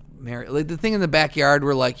Bloody Mary. Like the thing in the backyard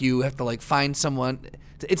where like you have to like find someone.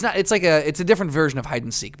 It's not. It's like it's a different version of hide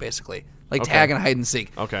and seek, basically, like Okay. tag and hide and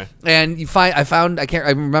seek. Okay. And I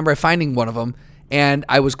remember finding one of them, and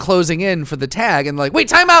I was closing in for the tag, and like, wait,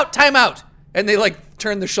 time out, and they like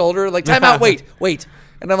turned the shoulder, like time out, wait,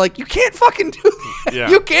 and I'm like, you can't fucking do that. Yeah.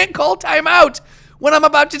 You can't call time out when I'm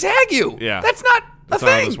about to tag you. Yeah. That's not That's a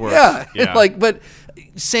not how thing. this works. Yeah, Yeah. like, but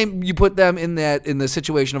same. You put them in the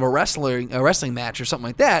situation of a wrestling match or something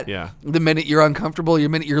like that. Yeah. The minute you're uncomfortable, the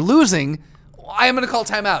minute you're losing, I am going to call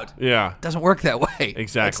timeout. Yeah. Doesn't work that way.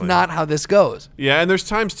 Exactly. That's not how this goes. Yeah, and there's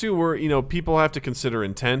times too where people have to consider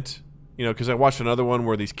intent. Because I watched another one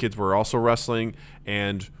where these kids were also wrestling,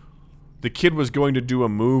 and the kid was going to do a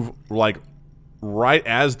move like right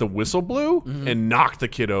as the whistle blew and knocked the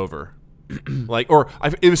kid over.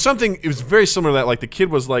 It was very similar to that. Like the kid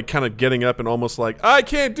was like kind of getting up and almost like, I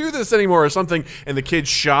can't do this anymore or something, and the kid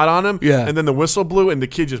shot on him. Yeah. And then the whistle blew, and the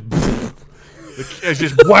kid just. It's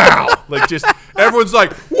just wow, like just everyone's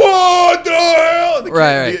like, what the hell? And the kid,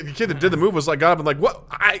 Right. The kid that did the move was like, got up and like, what?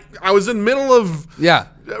 I was in the middle of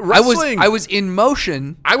wrestling. I was in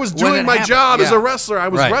motion. I was when doing it my happened. job as Yeah. a wrestler. I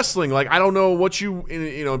was Right. wrestling. Like I don't know what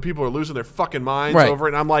and people are losing their fucking minds Right. over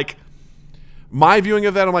it. And I'm like, my viewing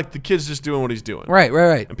of that, I'm like, the kid's just doing what he's doing. Right.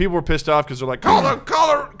 And people were pissed off because they're like, call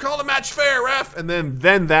the match fair, ref. And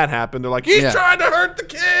then that happened. They're like, he's Yeah. trying to hurt the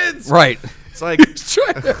kids. Right. It's like,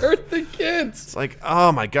 Trying to hurt the kids. it's like,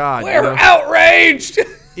 oh my god, We're outraged.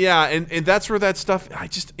 Yeah, and that's where that stuff.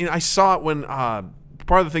 I saw it when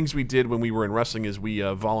part of the things we did when we were in wrestling is we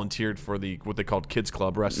volunteered for what they called Kids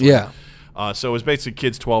Club Wrestling. Yeah. So it was basically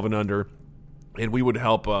kids 12 and under, and we would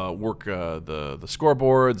help work the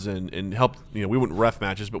scoreboards and help. We wouldn't ref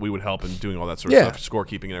matches, but we would help in doing all that sort of Yeah. stuff,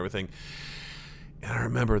 scorekeeping and everything. And I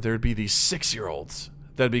remember there'd be these 6-year-olds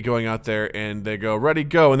that'd be going out there and they go, ready,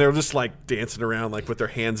 go. And they were just like dancing around, like with their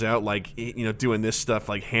hands out, like, doing this stuff,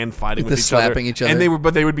 like hand fighting with The each slapping other. each other. And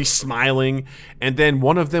they would be smiling. And then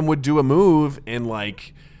one of them would do a move and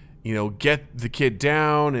like, get the kid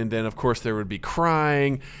down. And then of course there would be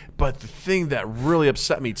crying. But the thing that really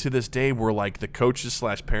upset me to this day were like the coaches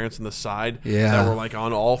 / parents on the side that were like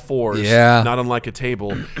on all fours, not unlike a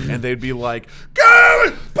table, and they'd be like,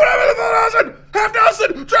 "Go, put him in the Nelson, half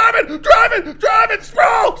Nelson, drive it,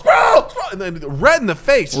 sprawl, and then red in the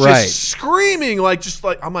face, Right. just screaming I'm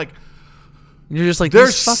like, You're just like, They're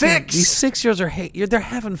these 6. These 6-year-olds are they're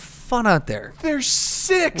having fun out there. they're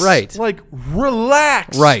 6, Right. Like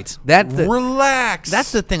relax, Right. Relax.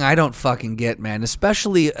 That's the thing I don't fucking get, man.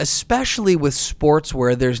 Especially with sports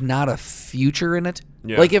where there's not a future in it.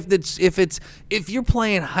 Yeah. Like if you're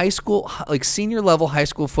playing high school, like senior level high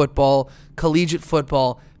school football, collegiate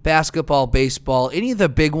football, basketball, baseball, any of the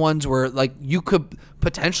big ones where like you could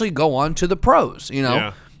potentially go on to the pros,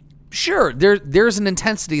 Yeah. Sure, there's an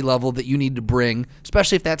intensity level that you need to bring,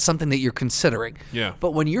 especially if that's something that you're considering. Yeah.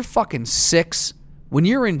 But when you're fucking 6, when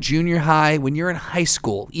you're in junior high, when you're in high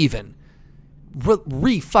school, even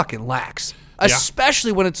fucking lax.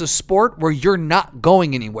 Especially when it's a sport where you're not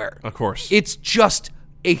going anywhere. Of course. It's just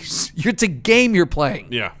it's a game you're playing.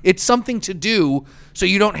 Yeah. It's something to do so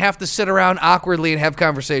you don't have to sit around awkwardly and have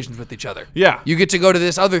conversations with each other. Yeah. You get to go to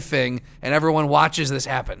this other thing and everyone watches this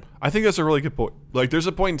happen. I think that's a really good point. Like, there's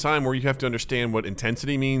a point in time where you have to understand what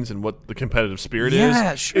intensity means and what the competitive spirit is.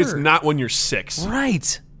 Yeah, sure. It's not when you're 6.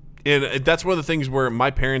 Right. And that's one of the things where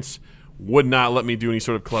my parents would not let me do any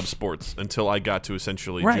sort of club sports until I got to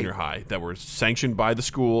essentially Right. junior high that were sanctioned by the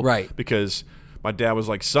school. Right. Because my dad was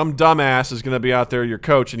like, some dumbass is going to be out there, your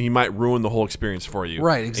coach, and he might ruin the whole experience for you.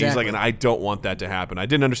 Right, And he's exactly. like, and I don't want that to happen. I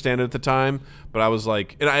didn't understand it at the time, but I was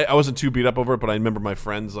like, and I wasn't too beat up over it, but I remember my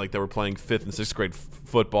friends, like, they were playing 5th and 6th grade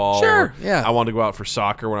football. Sure, or yeah. I wanted to go out for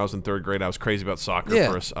soccer when I was in 3rd grade. I was crazy about soccer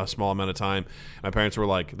Yeah. for a small amount of time. My parents were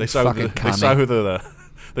like, they saw Fucking who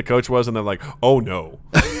the coach was, and they're like, oh no.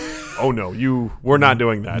 Oh no, we're not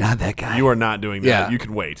doing that. Not that guy. You are not doing that. Yeah. You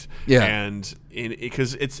can wait. Yeah. And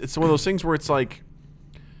because it's one of those things where it's like,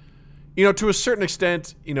 to a certain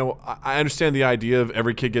extent, I understand the idea of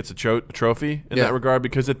every kid gets a trophy in Yeah. that regard,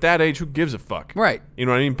 because at that age, who gives a fuck? Right. You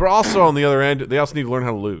know what I mean? But also on the other end, they also need to learn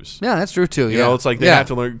how to lose. Yeah, that's true too. You know, it's like they have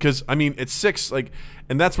to learn, because I mean, it's 6, like,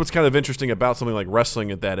 and that's what's kind of interesting about something like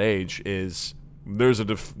wrestling at that age is there's a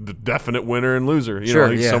definite winner and loser. You Sure,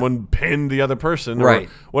 know, like yeah. someone pinned the other person, Right.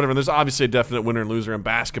 or whatever. There's obviously a definite winner and loser in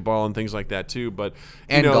basketball and things like that too. But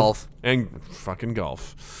And golf. and fucking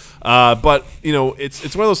golf. But you know, it's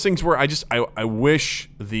one of those things where I wish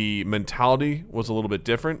the mentality was a little bit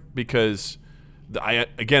different, because I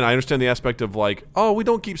understand the aspect of like, oh, we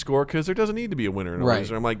don't keep score because there doesn't need to be a winner and a Right.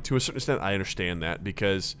 loser. I'm like, to a certain extent, I understand that,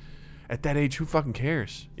 because at that age, who fucking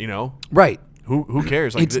cares? You know, Right. who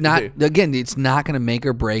cares? Like, It's not it's not going to make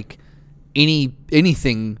or break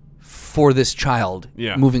anything for this child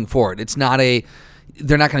Yeah. moving forward. It's not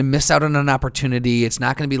they're not going to miss out on an opportunity. It's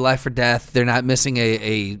not going to be life or death. They're not missing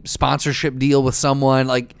a sponsorship deal with someone.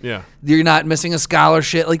 Like, Yeah. you're not missing a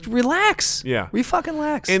scholarship. Like, relax. Yeah. Fucking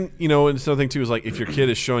relax. And you know, and another thing too is like, if your kid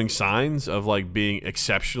is showing signs of like being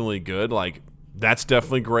exceptionally good, like that's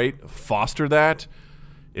definitely great. Foster that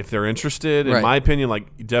if they're interested. In Right. my opinion,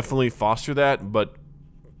 like definitely foster that, but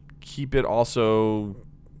keep it also,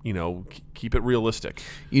 you know, keep it realistic.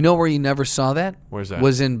 You know where you never saw that? Where's that?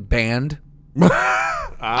 Was in band.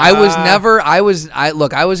 I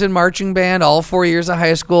was in marching band all 4 years of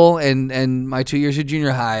high school and my 2 years of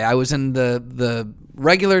junior high. I was in the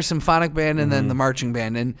regular symphonic band and then the marching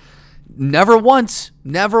band, and never once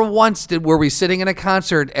were we sitting in a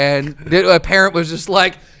concert and a parent was just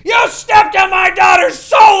like, "You stepped on my daughter's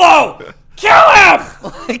solo! Kill him!"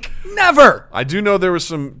 Like, never. I do know there was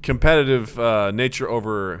some competitive nature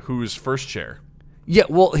over who's first chair. Yeah,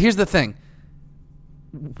 well, here's the thing.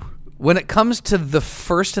 When it comes to the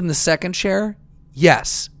first and the second chair,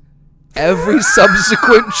 yes. Every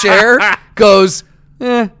subsequent chair goes,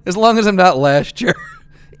 as long as I'm not last chair.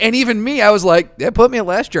 And even me, I was like, yeah, put me at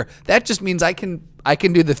last chair. That just means I can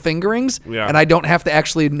do the fingerings, Yeah. and I don't have to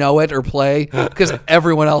actually know it or play, because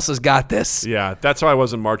everyone else has got this. Yeah, that's how I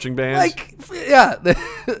was in marching bands. Like, yeah.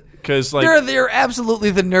 Because like, They're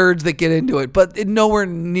absolutely the nerds that get into it, but nowhere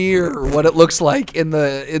near what it looks like in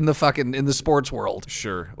the sports world.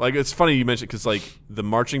 sure. Like, it's funny you mentioned, because like the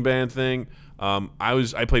marching band thing.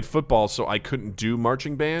 I played football, so I couldn't do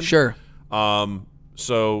marching band. Sure.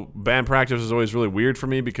 So band practice was always really weird for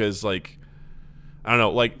me, because like, I don't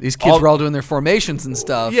know, like These kids were all doing their formations and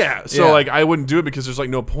stuff. yeah. So like, I wouldn't do it because there's like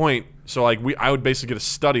no point. So like, I would basically get a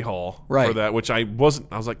study hall for Right. that, which I wasn't.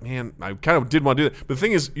 I was like, man, I kind of did want to do that. But the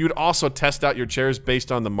thing is, you'd also test out your chairs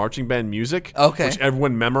based on the marching band music, Okay. which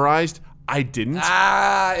everyone memorized. I didn't, because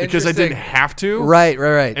I Interesting. didn't have to. Right.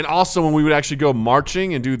 And also, when we would actually go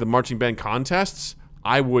marching and do the marching band contests,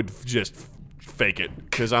 I would just fake it,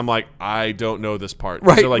 because I'm like, I don't know this part. 'Cause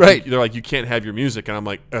Right, They're like, right. they're like, you can't have your music, and I'm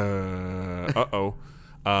like,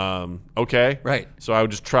 okay. Right. So I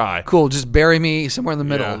would just try. Cool. Just bury me somewhere in the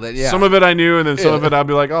middle. Yeah. That, yeah. Some of it I knew, and then some Yeah. of it I'd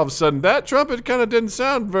be like, all of a sudden, that trumpet kind of didn't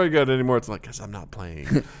sound very good anymore. It's like, because I'm not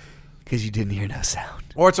playing. Because you didn't hear no sound.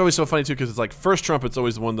 Or it's always so funny too, because it's like first trumpet's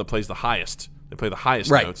always the one that plays the highest. They play the highest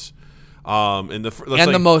Right. notes. And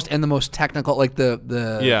The most technical, like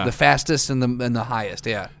the fastest and the highest.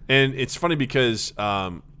 Yeah. And it's funny because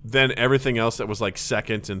then everything else that was like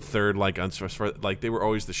second and third, like like they were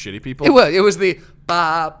always the shitty people. It was the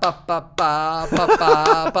ba ba ba ba ba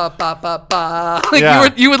ba ba ba ba ba. Like, Yeah.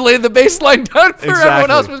 you would lay the bass line down for everyone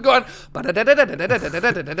Exactly. else was going.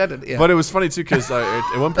 Yeah. But it was funny too, because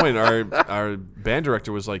at one point our band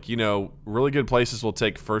director was like, you know, really good places will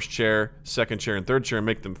take first chair, second chair, and third chair, and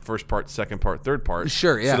make them first part, second part, third part.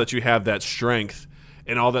 Sure, yeah. So that you have that strength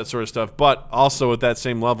and all that sort of stuff. But also at that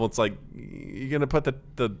same level, it's like, you're gonna put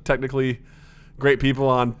the technically great people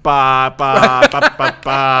on ba ba ba ba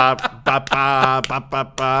ba ba ba ba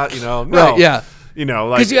ba ba. You know, no. Right, yeah. You know,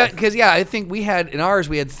 like Because I think we had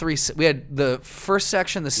three. We had the first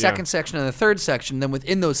section, the second section, and the third section. Then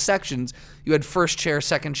within those sections, you had first chair,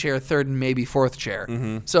 second chair, third, and maybe fourth chair.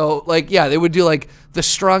 Mm-hmm. So they would do like the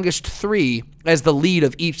strongest three as the lead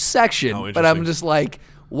of each section. Oh, but I'm interesting. just like,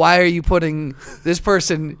 why are you putting this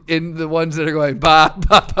person in the ones that are going ba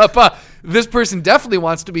ba ba ba? This person definitely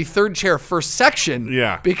wants to be third chair, first section.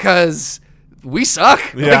 Yeah. Because we suck.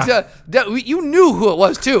 Yeah. You knew who it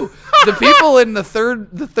was too. The people in the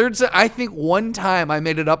third. I think one time I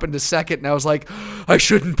made it up into second, and I was like, I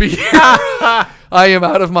shouldn't be here. I am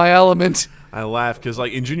out of my element. I laugh because,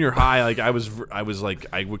 like, in junior high, like I was like,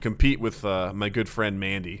 I would compete with my good friend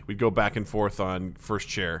Mandy. We'd go back and forth on first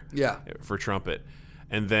chair, Yeah. for trumpet.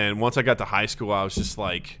 And then once I got to high school, I was just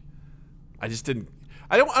like, I just didn't.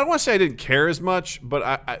 I don't want to say I didn't care as much,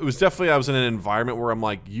 but it was definitely, I was in an environment where I'm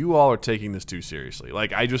like, you all are taking this too seriously.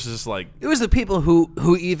 Like, I just like, It was the people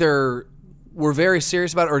who either were very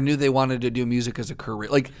serious about it or knew they wanted to do music as a career.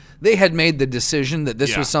 Like, they had made the decision that this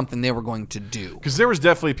Yeah. was something they were going to do. because there was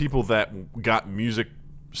definitely people that got music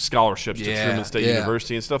scholarships to Yeah, Truman State yeah.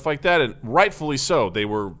 University and stuff like that, and rightfully so. They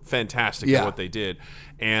were fantastic Yeah. at what they did,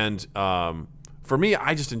 and for me,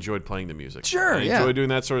 I just enjoyed playing the music. Sure, I yeah. enjoyed doing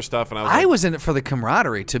that sort of stuff, and I was I like, was in it for the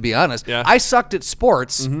camaraderie, to be honest. Yeah. I sucked at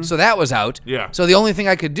sports, so that was out. Yeah. So the only thing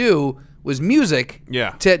I could do was music.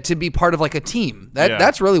 Yeah. To be part of like a team. Yeah.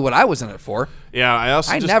 That's really what I was in it for. yeah.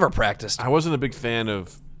 I never practiced. I wasn't a big fan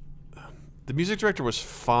of the music director. Was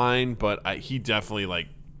fine, but he definitely like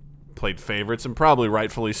played favorites, and probably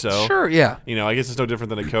rightfully so. Sure, yeah. You know, I guess it's no different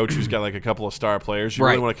than a coach who's got like a couple of star players. You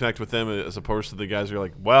really Right. want to connect with them as opposed to the guys who are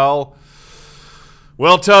like, well,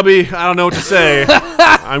 Tubby, I don't know what to say.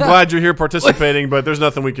 I'm glad you're here participating, but there's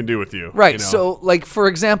nothing we can do with you. Right. you know? So, like, for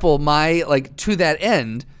example, to that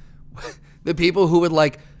end, the people who would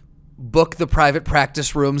like book the private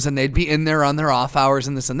practice rooms and they'd be in there on their off hours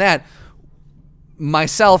and this and that,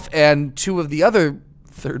 myself and two of the other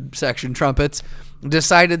third section trumpets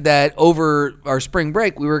decided that over our spring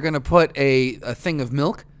break we were going to put a thing of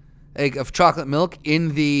milk, of chocolate milk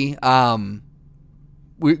in the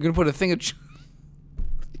we're going to put a thing of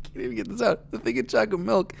I can't even get this out. The thing of chocolate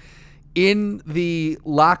milk in the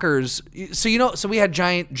lockers. So we had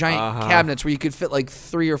giant cabinets where you could fit like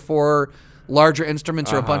 3 or 4 larger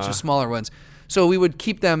instruments or a bunch of smaller ones. So we would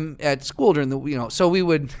keep them at school during the, so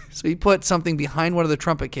we put something behind one of the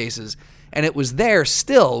trumpet cases, and it was there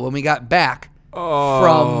still when we got back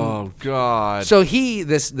oh God. So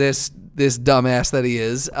this dumbass that he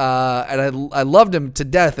is, and I loved him to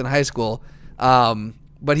death in high school,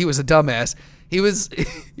 but he was a dumbass.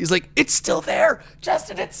 He's like, it's still there,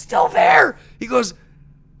 Justin, it's still there. He goes,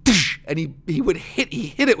 "Tsh," and he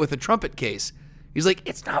hit it with a trumpet case. He's like,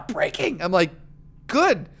 it's not breaking. I'm like,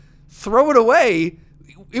 good, throw it away.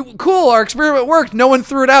 Cool, our experiment worked. No one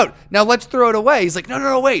threw it out. Now let's throw it away. He's like,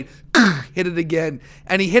 no, wait. Hit it again.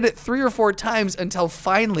 And he hit it 3 or 4 times until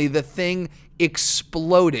finally the thing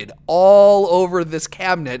exploded all over this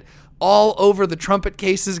cabinet, all over the trumpet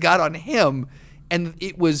cases, got on him. And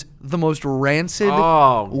it was the most rancid,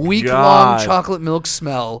 week-long God. chocolate milk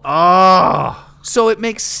smell. Oh. So it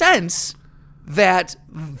makes sense that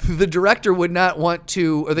the director would not want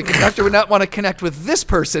to, or the conductor would not want to connect with this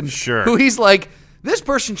person. Sure. Who he's like, this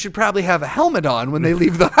person should probably have a helmet on when they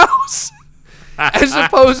leave the house. As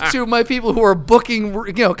opposed to my people who are booking,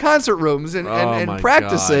 concert rooms and my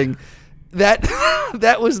practicing.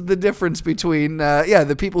 That was the difference between,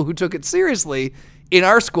 the people who took it seriously in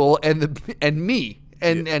our school and me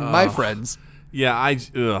and my friends. Yeah,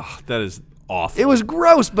 that is awful. It was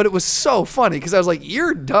gross, but it was so funny because I was like,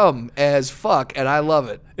 you're dumb as fuck, and I love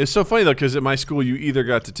it. It's so funny, though, because at my school, you either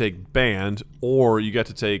got to take band or you got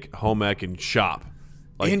to take home ec and shop.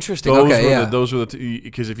 Like, interesting. Okay, yeah. Those were the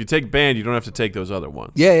because if you take band, you don't have to take those other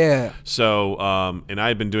ones. Yeah. So, and I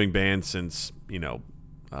had been doing band since, what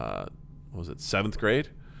was it, 7th grade?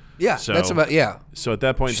 Yeah, So- that's about, yeah. So at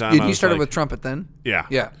that point in time, I You was started like, with trumpet then? Yeah.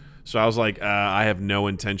 Yeah. So I was like, I have no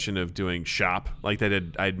intention of doing shop. Like I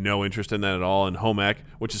had no interest in that at all. And home ec,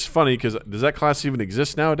 which is funny because does that class even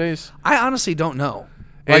exist nowadays? I honestly don't know.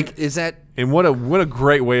 And- Is that... And what a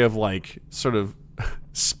great way of like sort of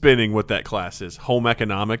spinning what that class is. Home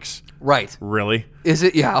economics. Right. Really? Is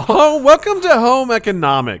it? Yeah. Oh, welcome to home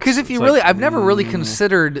economics. Because if you It's really... like, I've never really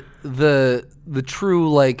considered the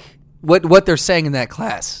true, like, what they're saying in that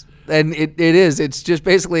class. And it's just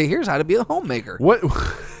basically, here's how to be a homemaker. What?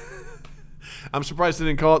 I'm surprised they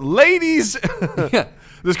didn't call it ladies. Yeah.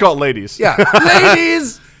 Just call it ladies. Yeah.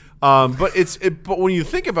 Ladies! But when you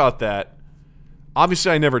think about that,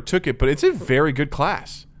 obviously I never took it, but it's a very good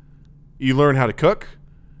class. You learn how to cook.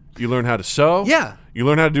 You learn how to sew. Yeah. You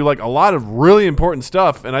learn how to do like a lot of really important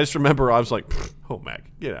stuff. And I just remember I was like, home ec,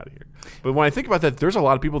 get out of here. But when I think about that, there's a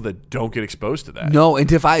lot of people that don't get exposed to that. No, and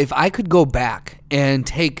if I could go back and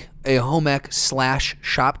take a home ec /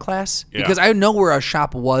 shop class, Yeah. because I know where our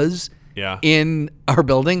shop was Yeah. in our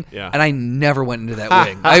building, Yeah. and I never went into that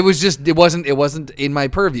wing. It wasn't in my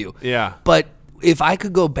purview. Yeah. But if I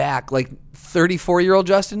could go back, like 34-year-old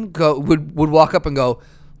Justin would walk up and go,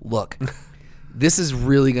 look, this is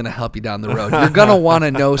really going to help you down the road. You're going to want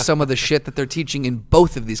to know some of the shit that they're teaching in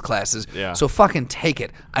both of these classes. Yeah. So fucking take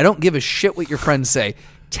it. I don't give a shit what your friends say.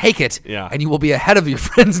 Take it, Yeah. and you will be ahead of your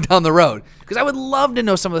friends down the road. Because I would love to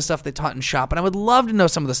know some of the stuff they taught in shop, and I would love to know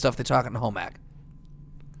some of the stuff they taught in home ec.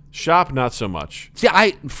 Shop, not so much. See,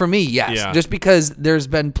 for me, yes. Yeah. Just because there's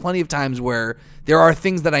been plenty of times where there are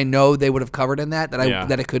things that I know they would have covered in that Yeah.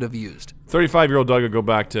 I could have used. 35-year-old Doug would go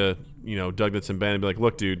back to, Doug that's in band and be like,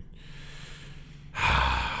 look, dude,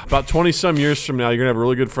 about 20-some years from now, you're going to have a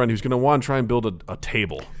really good friend who's going to want to try and build a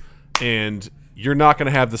table. And you're not going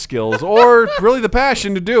to have the skills or really the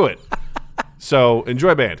passion to do it. So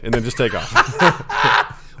enjoy band and then just take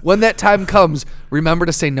off. when that time comes, remember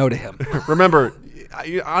to say no to him. Remember, I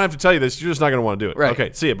don't have to tell you this. You're just not going to want to do it. Right.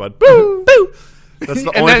 Okay, see you, bud. Boo! Boo! That's the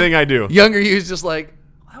And only then thing I do. Younger you's just like,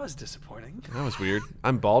 that was disappointing. That was weird.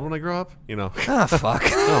 I'm bald when I grow up, Ah, fuck.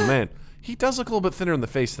 Oh, man. He does look a little bit thinner in the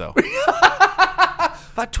face, though.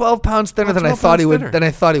 About 12 pounds thinner than I 12 thought he pounds would. thinner. Than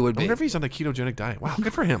I thought he would I be. wonder if he's on the ketogenic diet. Wow,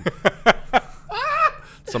 good for him.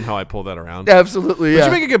 Somehow I pulled that around. Absolutely, But yeah.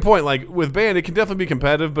 you make a good point. Like, with band, it can definitely be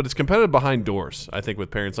competitive, but it's competitive behind doors, I think, with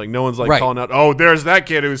parents. Like, no one's, like, Right. calling out, oh, there's that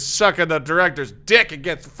kid who's sucking the director's dick and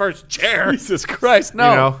gets the first chair. Jesus Christ, no.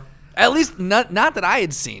 You know? At least not that I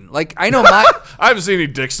had seen. Like, I know my... I haven't seen any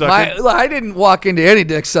dick sucking. I didn't walk into any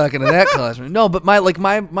dick sucking in that classroom. No, but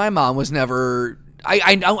my mom was never...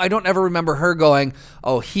 I don't ever remember her going,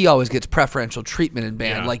 oh, he always gets preferential treatment in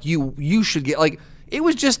band. Yeah. Like, you should get... Like, it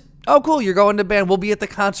was just... Oh, cool! You're going to band. We'll be at the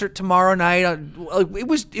concert tomorrow night. It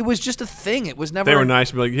was just a thing. It was never. They were nice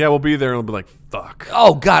to be like, yeah, we'll be there. And we'll be like, fuck.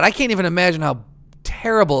 Oh God, I can't even imagine how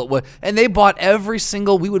terrible it was. And they bought every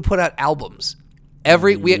single. We would put out albums.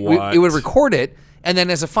 We would record it, and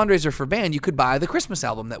then as a fundraiser for band, you could buy the Christmas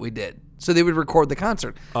album that we did. So they would record the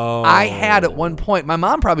concert. Oh. I had at one point. My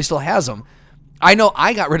mom probably still has them. I know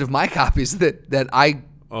I got rid of my copies that I.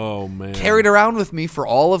 Oh, man. Carried around with me for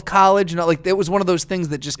all of college. Like, it was one of those things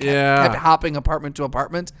that just kept hopping apartment to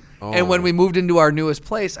apartment. Oh. And when we moved into our newest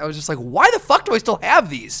place, I was just like, why the fuck do I still have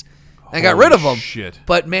these? And I got rid of them. Shit.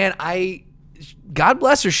 But man, God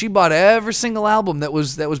bless her, she bought every single album that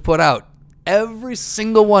was put out. Every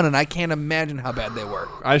single one, and I can't imagine how bad they were.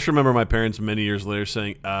 I just remember my parents many years later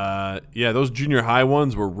saying, yeah, those junior high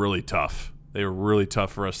ones were really tough. They were really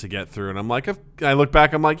tough for us to get through. And I'm like, I look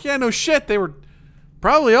back, I'm like, yeah, no shit, they were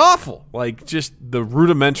probably awful. Like, just the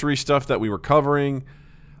rudimentary stuff that we were covering.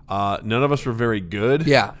 None of us were very good.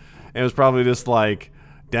 Yeah. And it was probably just like,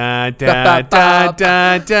 da da da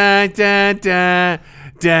da da da da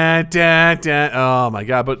da da da. Oh my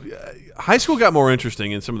god! But high school got more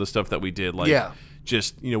interesting in some of the stuff that we did. Like,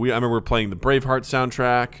 just I remember playing the Braveheart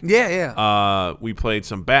soundtrack. Yeah. We played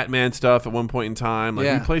some Batman stuff at one point in time.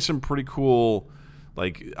 Like, we played some pretty cool.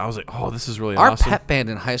 Like, I was like, oh, this is really awesome. Our pep band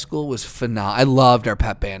in high school was phenomenal. I loved our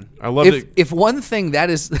pep band. I loved it. If one thing, that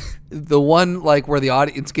is the one, like, where the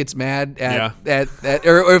audience gets mad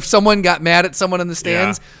or if someone got mad at someone in the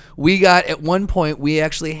stands, we got, at one point, we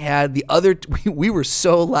actually had we were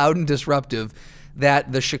so loud and disruptive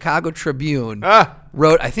that the Chicago Tribune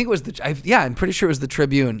wrote, I think it was I'm pretty sure it was the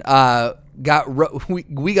Tribune,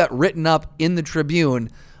 we got written up in the Tribune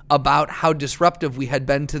about how disruptive we had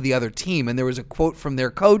been to the other team, and there was a quote from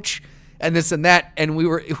their coach, and this and that, and we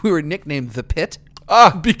were nicknamed the Pit,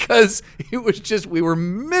 because it was just, we were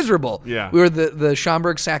miserable. Yeah, we were the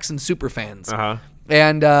Schaumburg Saxon super fans,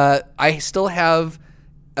 and I still have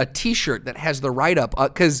a T-shirt that has the write up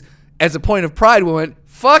because as a point of pride, we went,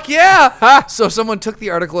 fuck yeah! So someone took the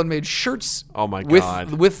article and made shirts. Oh my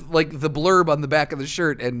god! With like the blurb on the back of the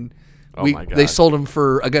shirt and. My God. They sold them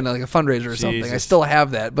for, again, like a fundraiser or something. I still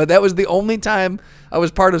have that. But that was the only time I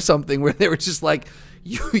was part of something where they were just like,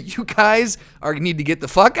 you guys need to get the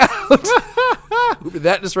fuck out.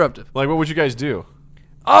 That disruptive. Like, what would you guys do?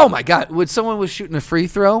 Oh, my God. When someone was shooting a free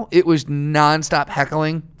throw, it was nonstop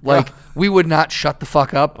heckling. Like, we would not shut the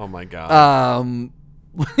fuck up. Oh, my God.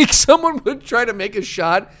 Like, someone would try to make a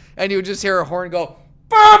shot, and you would just hear a horn go,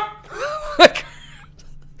 bop! Like,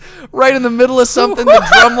 right in the middle of something, the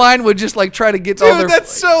drum line would just like try to get all their.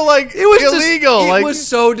 That's so like it was illegal. It was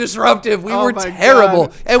so disruptive. We were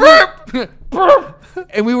terrible, God.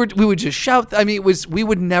 and we would just shout. I mean, we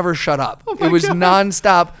would never shut up. It was God.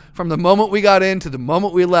 nonstop from the moment we got in to the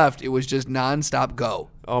moment we left. It was just nonstop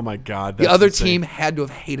go. Oh my God! The other insane. team had to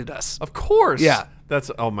have hated us. Of course. Yeah.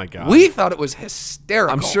 That's oh my God. We thought it was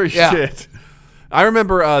hysterical. I'm sure you did. I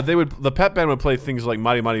remember the pep band would play things like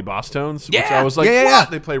Mighty Mighty Boss Tones, which I was like,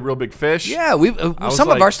 what? They play Real Big Fish. Yeah, some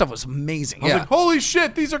of our stuff was amazing. I was like, holy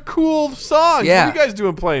shit, these are cool songs. Yeah. What are you guys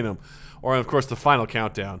doing playing them? Or, of course, the Final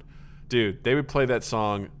Countdown. Dude, they would play that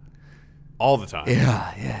song all the time.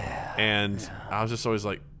 Yeah. And I was just always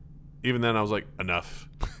like, even then I was like, enough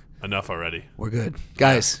already. We're good.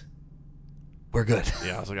 Guys, we're good.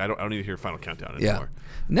 Yeah, I was like, I don't need to hear Final Countdown anymore.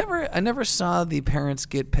 I never saw the parents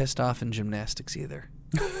get pissed off in gymnastics either.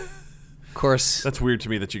 Of course. That's weird to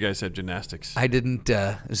me that you guys had gymnastics. I didn't.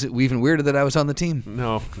 Is it even weirder that I was on the team?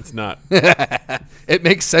 No, it's not. It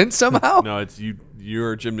makes sense somehow. No, it's you.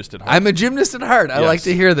 You're a gymnast at heart. I'm a gymnast at heart. I like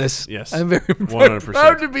to hear this. Yes. I'm very 100%.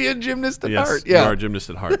 proud to be a gymnast at heart. You are a gymnast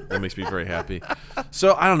at heart. That makes me very happy.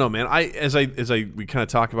 So I don't know, man. We kind of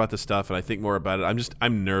talk about this stuff and I think more about it.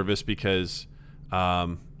 I'm nervous because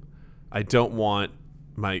I don't want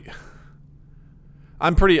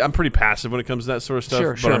I'm pretty passive when it comes to that sort of stuff.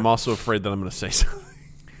 Sure, but sure. I'm also afraid that I'm going to say something.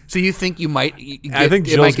 So you think you might? I think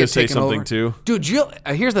Jill's going to say something too. Dude, Jill.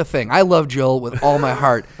 Here's the thing. I love Jill with all my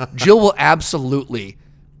heart. Jill will absolutely.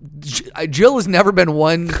 Jill has never been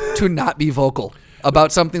one to not be vocal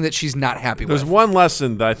about something that she's not happy There's with. one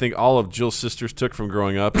lesson that I think all of Jill's sisters took from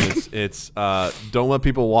growing up. And it's don't let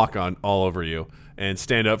people walk on all over you and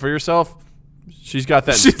stand up for yourself. She's got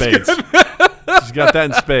that in spades. She's got that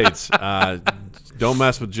in spades. Don't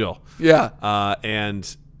mess with Jill. Yeah.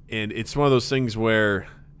 And it's one of those things where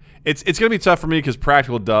it's going to be tough for me because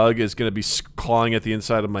Practical Doug is going to be clawing at the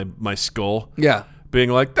inside of my skull. Yeah. Being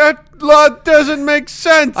like, that law doesn't make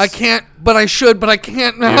sense. I can't, but I should, but I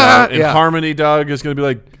can't. And Harmony Doug is going to be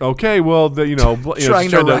like, okay, well, trying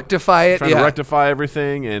to rectify it. Trying to rectify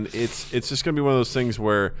everything. And it's just going to be one of those things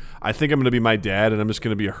where I think I'm going to be my dad and I'm just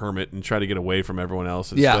going to be a hermit and try to get away from everyone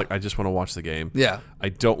else. And just be like, I just want to watch the game. Yeah. I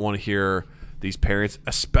don't want to hear these parents,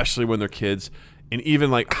 especially when they're kids. And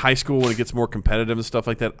even like high school when it gets more competitive and stuff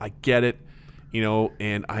like that, I get it,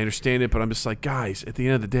 and I understand it. But I'm just like, guys, at the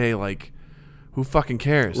end of the day, like, who fucking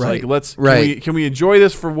cares? Right. Like, can we enjoy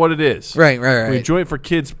this for what it is? Right. Can we enjoy it for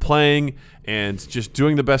kids playing and just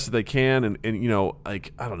doing the best that they can? And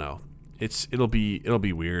like, I don't know. It'll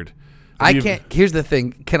be weird. I can't. Here's the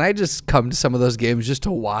thing. Can I just come to some of those games just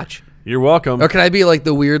to watch? You're welcome. Or can I be like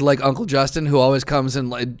the weird like Uncle Justin who always comes and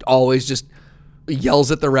like always just yells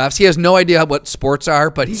at the refs? He has no idea what sports are,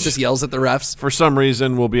 but he just yells at the refs. For some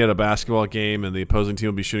reason, we'll be at a basketball game and the opposing team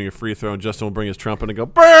will be shooting a free throw and Justin will bring his trumpet and go,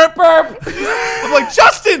 burp, burp. I'm like,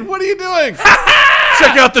 Justin, what are you doing?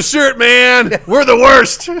 Check out the shirt, man. We're the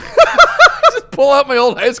worst. Just pull out my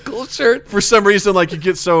old high school shirt. For some reason, like, you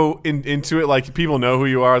get so into it, like, people know who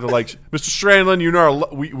you are. They're like, Mr.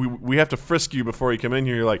 Strandland, we have to frisk you before you come in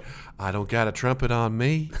here. You're like, I don't got a trumpet on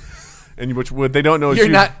me. And what they don't know is You're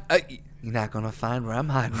not going to find where I'm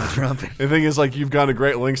hiding my trumpet. The thing is, like, you've gone to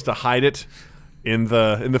great lengths to hide it in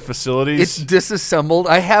the facilities. It's disassembled.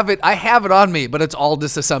 I have it on me, but it's all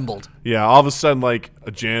disassembled. Yeah, all of a sudden, like,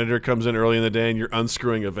 a janitor comes in early in the day and you're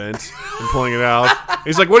unscrewing a vent and pulling it out.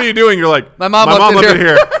 He's like, what are you doing? You're like, my mom left it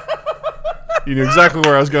here. You knew exactly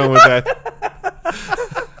where I was going with that.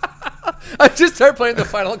 I just start playing the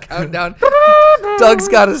final countdown. Doug's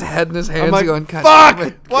got his head in his hands. I'm like, going,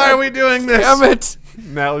 fuck! Why are we doing this? Damn it!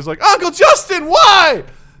 Natalie's like, Uncle Justin, why?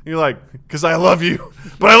 And you're like, because I love you,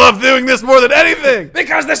 but I love doing this more than anything.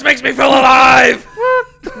 Because this makes me feel alive.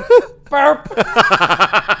 Burp.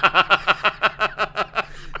 I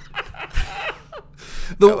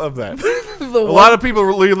love that. A lot of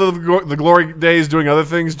people live the glory days doing other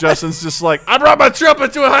things. Justin's just like, I brought my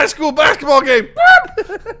trumpet to a high school basketball game.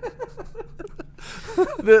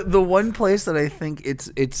 The one place that I think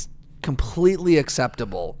it's completely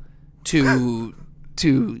acceptable to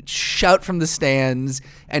shout from the stands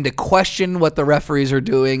and to question what the referees are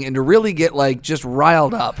doing and to really get like just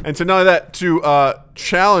riled up. And to not only that, to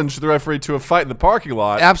challenge the referee to a fight in the parking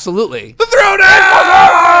lot. Absolutely. The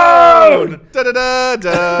throwdown!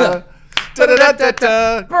 Da-da-da-da.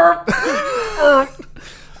 Da-da-da-da-da.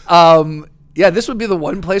 Yeah, this would be the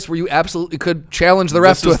one place where you absolutely could challenge the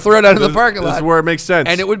ref to a throwdown in the parking lot. This is where it makes sense.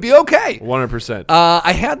 And it would be okay. 100%.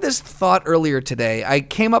 I had this thought earlier today. I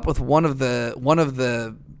came up with one of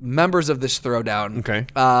the members of this throwdown. Okay.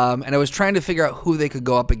 And I was trying to figure out who they could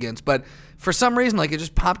go up against. But for some reason, like, it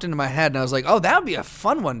just popped into my head, and I was like, oh, that would be a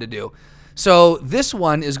fun one to do. So this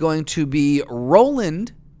one is going to be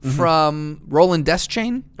Roland from Roland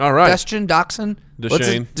Deschain. All right. Dachshund. Deshane.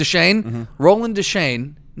 Deshane. Roland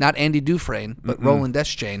Deshane. Not Andy Dufresne, but Roland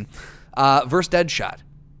Deschain, versus Deadshot.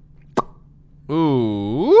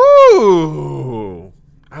 Ooh.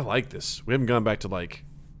 I like this. We haven't gone back to, like,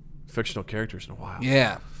 fictional characters in a while.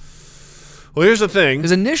 Yeah. Well, here's the thing.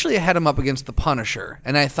 Because initially I had him up against the Punisher,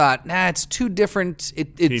 and I thought, it's too different.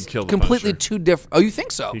 It's He'd kill the completely Punisher. too different. Oh, you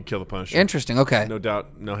think so? He'd kill the Punisher. Interesting. Okay. No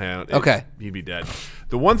doubt. No doubt. Okay. He'd be dead.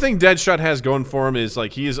 The one thing Deadshot has going for him is,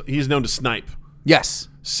 like, he's known to snipe. Yes.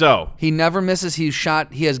 So he never misses. He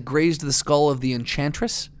has grazed the skull of the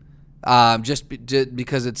Enchantress, just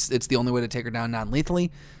because it's the only way to take her down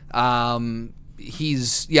non-lethally.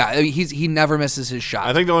 He never misses his shot.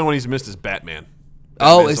 I think the only one he's missed is Batman.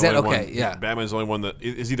 Oh, is that okay? Yeah. Batman's the only one that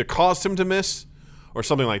is either caused him to miss or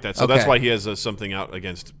something like that. So Okay. that's why he has something out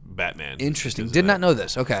against Batman. Interesting. Because Did of not that. know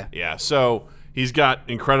this. Okay. Yeah. So he's got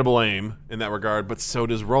incredible aim in that regard, but so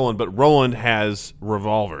does Roland. But Roland has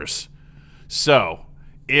revolvers. So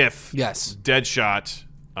if Yes. Deadshot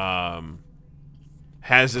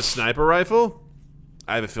has a sniper rifle,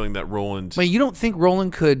 I have a feeling that Roland. But you don't think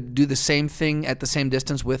Roland could do the same thing at the same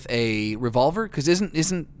distance with a revolver? Because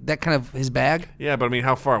isn't that kind of his bag? Yeah, but I mean,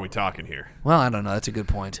 how far are we talking here? Well, I don't know. That's a good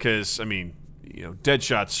point. Because I mean,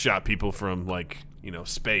 Deadshot's shot people from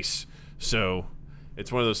space, so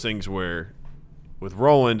it's one of those things where with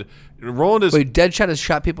Roland is. Wait, Deadshot has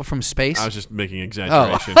shot people from space? I was just making an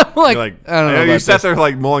exaggeration. Oh. I don't know. You about sat this. there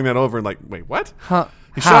like mulling that over and like, wait, what? Huh?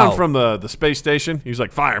 He shot him from the space station. He was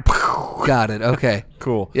like, fire. Got it. Okay.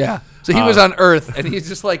 Cool. Yeah. So he was on Earth, and he's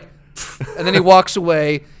just like, and then he walks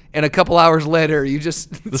away, and a couple hours later,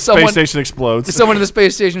 the space station explodes. Someone in the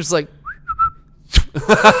space station is like,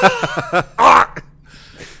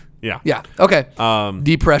 yeah. yeah. Okay.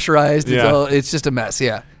 Depressurized. Yeah. It's just a mess.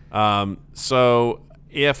 Yeah. So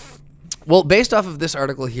if. Well, based off of this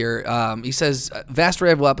article here, he says vast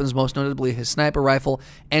array of weapons, most notably his sniper rifle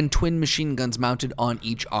and twin machine guns mounted on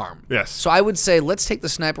each arm. Yes. So I would say let's take the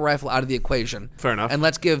sniper rifle out of the equation. Fair enough. And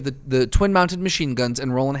let's give the twin mounted machine guns,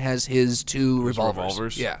 and Roland has his two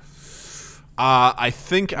revolvers. Yeah. I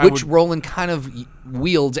think Which Roland kind of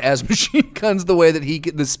wields as machine guns the way that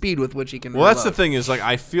the speed with which he can Well, that's the reload. thing is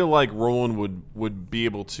I feel like Roland would be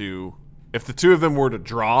able to, if the two of them were to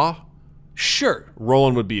draw, Sure.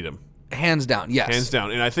 Roland would beat him. Hands down, yes. Hands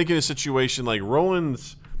down. And I think in a situation like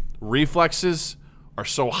Roland's reflexes are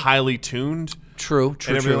so highly tuned True.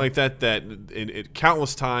 and everything like that it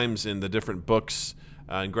countless times in the different books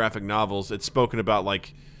and graphic novels it's spoken about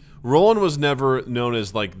like Roland was never known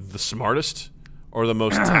as like the smartest or the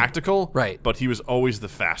most tactical, Right. but he was always the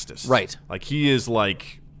fastest. Right. Like he is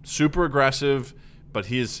like super aggressive, but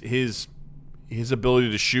his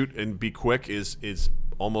ability to shoot and be quick is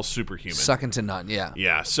almost superhuman. Second to none, yeah.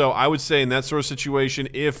 Yeah, so I would say in that sort of situation,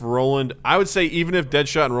 if Roland, I would say even if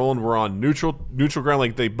Deadshot and Roland were on neutral ground,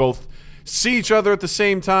 like they both see each other at the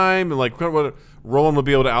same time, and like Roland would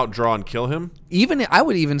be able to outdraw and kill him. I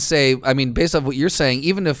would even say, I mean, based on what you're saying,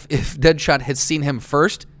 even if Deadshot had seen him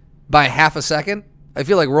first by half a second, I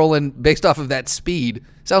feel like Roland, based off of that speed,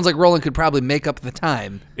 sounds like Roland could probably make up the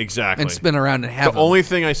time. Exactly. And spin around and have the only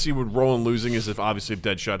thing I see with Roland losing is if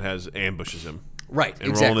Deadshot ambushes him. Right, and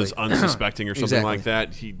exactly. Roland is unsuspecting or something Exactly. like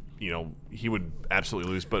that, he would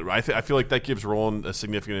absolutely lose. But I feel like that gives Roland a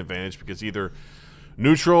significant advantage because either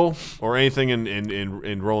neutral or anything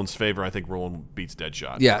in Roland's favor, I think Roland beats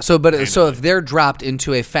Deadshot. Yeah. So if they're dropped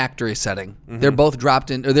into a factory setting, they're both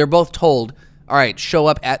dropped in, or they're both told, all right, show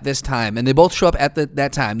up at this time, and they both show up at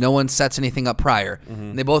that time. No one sets anything up prior,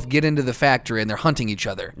 and they both get into the factory and they're hunting each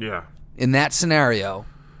other. Yeah. In that scenario,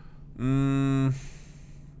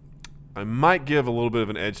 I might give a little bit of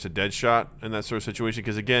an edge to Deadshot in that sort of situation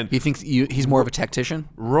because, again, he thinks he's more of a tactician.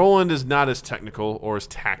 Roland is not as technical or as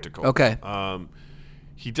tactical. Okay.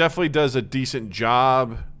 He definitely does a decent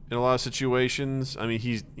job in a lot of situations. I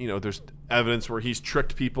mean, there's evidence where he's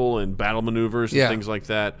tricked people in battle maneuvers and things like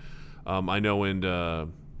that. I know in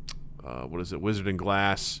Wizard and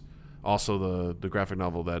Glass, also the graphic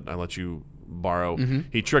novel that I let you borrow,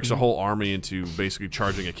 he tricks a whole army into basically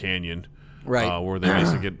charging a canyon. Right. Where they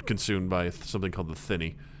basically get consumed by something called the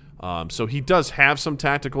Thinny. So he does have some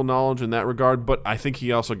tactical knowledge in that regard, but I think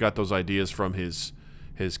he also got those ideas from his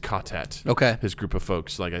quartet. Okay. His group of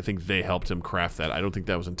folks. Like, I think they helped him craft that. I don't think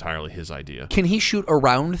that was entirely his idea. Can he shoot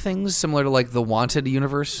around things similar to like the Wanted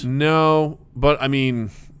universe? No, but I mean,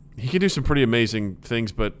 he can do some pretty amazing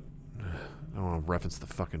things, but I don't want to reference the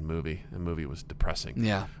fucking movie. The movie was depressing.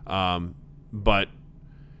 Yeah. But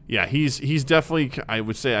yeah, he's definitely, I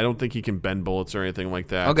would say, I don't think he can bend bullets or anything like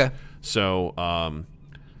that. Okay. So,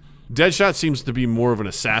 Deadshot seems to be more of an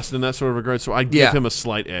assassin in that sort of regard, so I give him a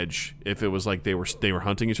slight edge if it was like they were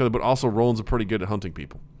hunting each other, but also Roland's pretty good at hunting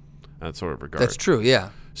people in that sort of regard. That's true, yeah.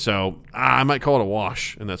 So, I might call it a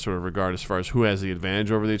wash in that sort of regard as far as who has the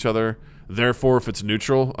advantage over each other. Therefore, if it's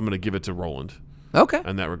neutral, I'm going to give it to Roland. Okay.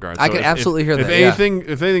 In that regard. I can absolutely hear that.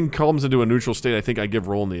 If anything comes into a neutral state, I think I give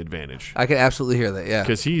Roland the advantage. I can absolutely hear that, yeah.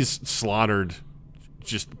 Because he's slaughtered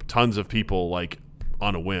just tons of people, like,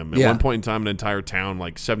 on a whim. At Yeah. one point in time, an entire town,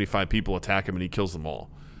 like 75 people attack him, and he kills them all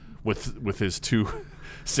with his 2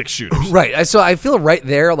 6-shooters. Right. So I feel right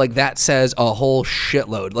there, like that says a whole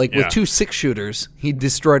shitload. Like with Yeah. 2 6-shooters, he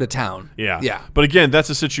destroyed a town. Yeah. Yeah. But again, that's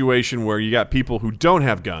a situation where you got people who don't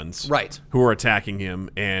have guns. Right. Who are attacking him,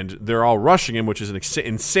 and they're all rushing him, which is an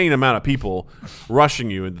insane amount of people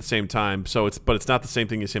rushing you at the same time. So it's not the same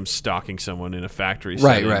thing as him stalking someone in a factory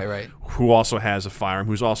setting. Right. Who also has a firearm,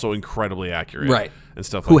 who's also incredibly accurate. Right. And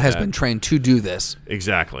stuff like Who that. has been trained to do this.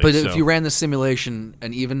 Exactly. But So if you ran the simulation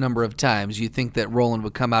an even number of times, you think that Roland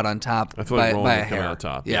would come out on top I feel like by Roland a would come hair. out on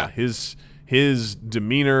top. Yeah. His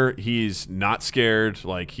demeanor, he's not scared.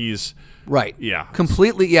 Like, he's Right. Yeah.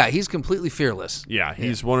 Completely. Yeah, he's completely fearless. Yeah,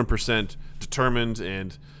 he's 100% determined,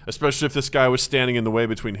 and especially if this guy was standing in the way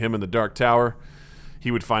between him and the Dark Tower,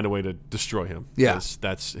 he would find a way to destroy him. Yeah.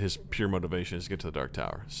 That's his pure motivation is to get to the Dark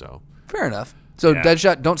Tower. So Fair enough. So Yeah.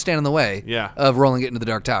 Deadshot, don't stand in the way of Roland getting to the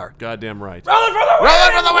Dark Tower. goddamn right. Rolling for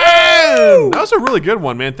the win! That was a really good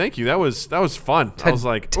one, man. Thank you. That was fun. I was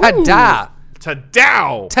like, Ta-da!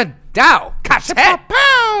 Ta-dow! Ta-dow!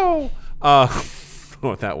 Pow!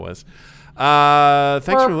 What that was.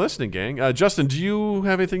 Thanks for listening, gang. Justin, do you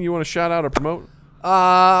have anything you want to shout out or promote?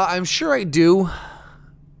 I'm sure I do.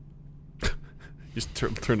 Just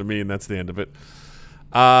turn to me, and that's the end of it.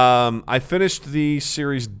 I finished the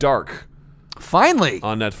series Dark Finally.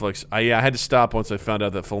 on Netflix. I had to stop once I found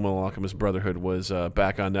out that Fullmetal Alchemist Brotherhood was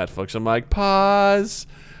back on Netflix. I'm like, pause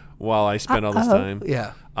while I spent all this time.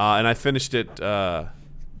 Yeah. And I finished it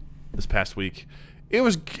this past week. It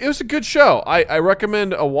was a good show. I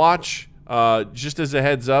recommend a watch. Just as a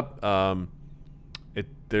heads up,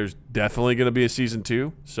 there's definitely going to be a season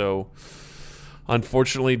 2. So,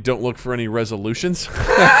 unfortunately, don't look for any resolutions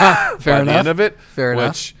by the end of it. Fair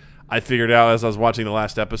enough. Which I figured out as I was watching the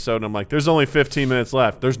last episode, and I'm like, there's only 15 minutes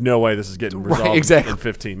left. There's no way this is getting resolved exactly. in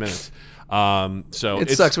 15 minutes. So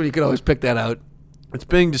It sucks when you can always pick that out. it's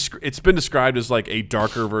been described as like a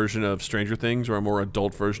darker version of Stranger Things or a more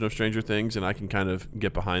adult version of Stranger Things, and I can kind of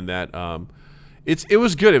get behind that. It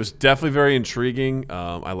was good. It was definitely very intriguing.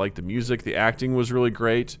 I liked the music. The acting was really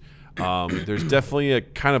great. There's definitely a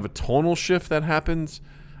kind of a tonal shift that happens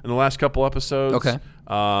in the last couple episodes. Okay.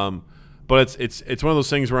 But it's one of those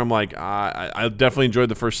things where I'm like, I definitely enjoyed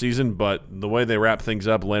the first season, but the way they wrap things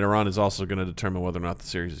up later on is also going to determine whether or not the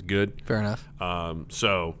series is good. Fair enough.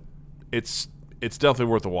 So it's definitely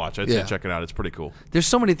worth a watch. I'd say check it out. It's pretty cool. There's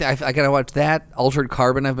so many things. I gotta watch that. Altered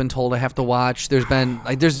Carbon, I've been told I have to watch. There's been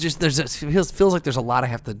like it feels like there's a lot I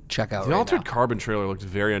have to check out. The right Altered now. Carbon trailer looked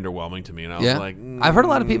very underwhelming to me, and I was like, I've heard a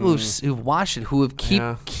lot of people who've watched it who have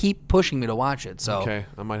keep pushing me to watch it. So okay,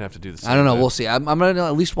 I might have to do the same. I don't know. thing. We'll see. I'm gonna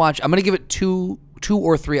at least watch. I'm gonna give it two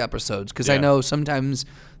or three episodes because I Yeah. know sometimes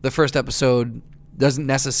the first episode doesn't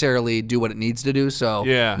necessarily do what it needs to do. So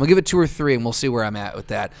Yeah. I'm gonna give it 2 or 3, and we'll see where I'm at with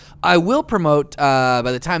that. I will promote. By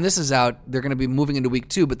the time this is out, they're gonna be moving into week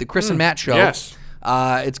 2. But the Chris and Matt show, Yes.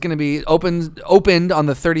 it's gonna be opened on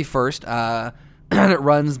the 31st. And it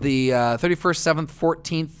runs the 31st, 7th,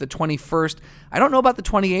 14th, the 21st. I don't know about the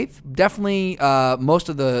 28th. Definitely most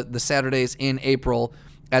of the Saturdays in April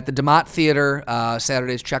at the DeMott Theater.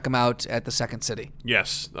 Saturdays, check them out at the Second City.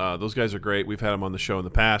 Yes, those guys are great. We've had them on the show in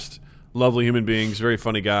the past. Lovely human beings, very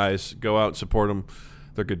funny guys. Go out and support them.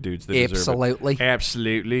 They're good dudes. They deserve it.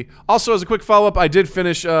 Absolutely. Also, as a quick follow-up, I did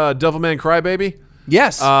finish Devilman Crybaby.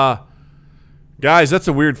 Yes. Guys, that's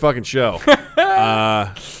a weird fucking show.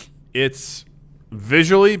 It's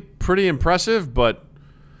visually pretty impressive, but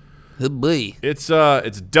Boy. it's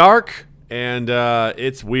dark and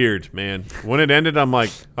it's weird, man. When it ended, I'm like,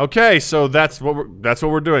 okay, so that's what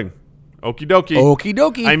we're doing. Okie dokie. Okie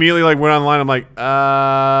dokie. I immediately went online. I'm like,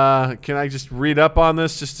 can I just read up on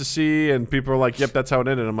this just to see? And people are like, yep, that's how it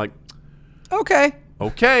ended. I'm like, okay,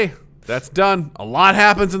 that's done. A lot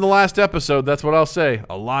happens in the last episode. That's what I'll say.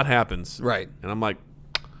 A lot happens. Right. And I'm like,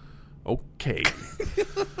 okay.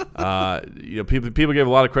 People give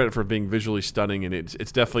a lot of credit for being visually stunning, and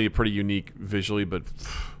it's definitely pretty unique visually, but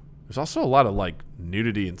there's also a lot of like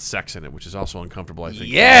nudity and sex in it, which is also uncomfortable, I think.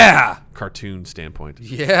 Yeah. From a cartoon standpoint.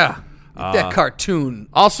 Yeah. That cartoon.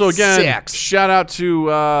 Also, again, sex. shout out to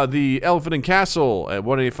the Elephant and Castle at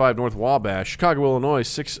 185 North Wabash, Chicago, Illinois,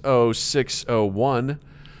 60601.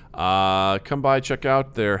 Come by, check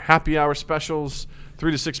out their happy hour specials,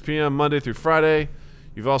 3 to 6 p.m. Monday through Friday.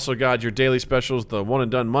 You've also got your daily specials, the One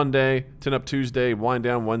and Done Monday, Tin Up Tuesday, Wind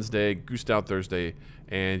Down Wednesday, Goosed Out Thursday,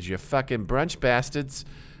 and you fucking brunch bastards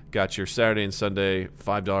got your Saturday and Sunday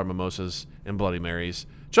 $5 mimosas and Bloody Marys.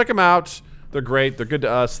 Check them out. They're great. They're good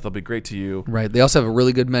to us. They'll be great to you. Right. They also have a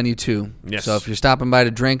really good menu, too. Yes. So if you're stopping by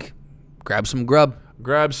to drink, grab some grub.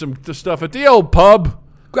 Grab some stuff at the old pub.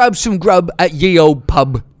 Grab some grub at ye old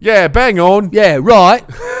pub. Yeah, bang on. Yeah, right.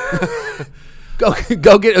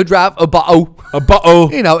 Go get a draft, a bottle. A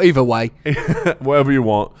bottle. Either way. Whatever you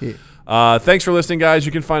want. Yeah. Thanks for listening, guys.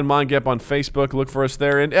 You can find Mind Gap on Facebook. Look for us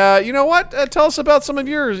there. And you know what? Tell us about some of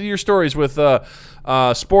your stories with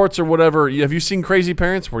sports or whatever. Have you seen Crazy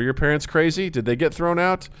Parents? Were your parents crazy? Did they get thrown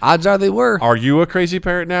out? Odds are they were. Are you a crazy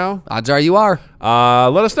parent now? Odds are you are.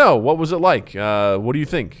 Let us know. What was it like? What do you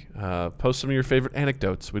think? Post some of your favorite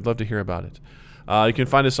anecdotes. We'd love to hear about it. You can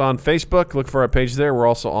find us on Facebook. Look for our page there. We're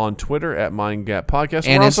also on Twitter at Mind Gap Podcast.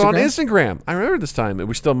 And we're also on Instagram. Instagram. I remember this time.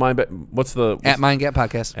 We're still what's the At Mind Gap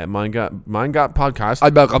Podcast. at Mind Gap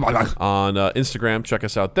Podcast on Instagram. Check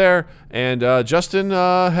us out there. And Justin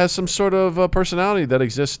has some sort of personality that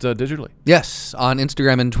exists digitally. Yes, on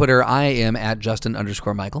Instagram and Twitter, I am at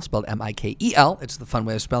Justin_Michael, spelled Mikel. It's the fun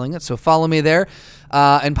way of spelling it. So follow me there,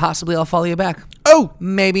 and possibly I'll follow you back. Oh,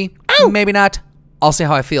 maybe. Oh, maybe not. I'll see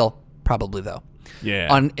how I feel. Probably, though.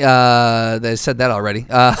 Yeah. They said that already.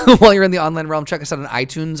 While you're in the online realm, check us out on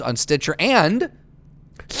iTunes, on Stitcher, and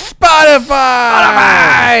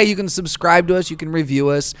Spotify. You can subscribe to us, you can review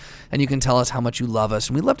us, and you can tell us how much you love us.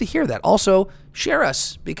 And we'd love to hear that. Also, share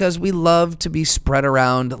us, because we love to be spread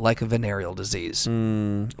around like a venereal disease.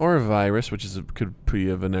 Or a virus, which could be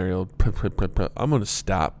a venereal. I'm going to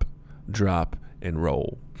stop, drop, and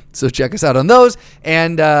roll. So check us out on those,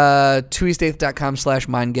 and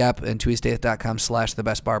twoeast8th.com/mindgap and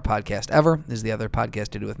twoeast8th.com/thebestbarpodcast ever is the other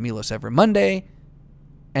podcast I do with Milos every Monday,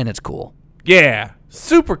 and it's cool. Yeah,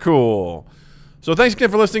 super cool. So thanks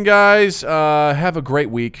again for listening, guys. Have a great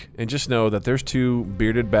week, and just know that there's two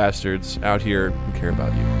bearded bastards out here who care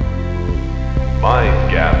about you.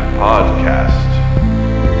 Mind Gap Podcast.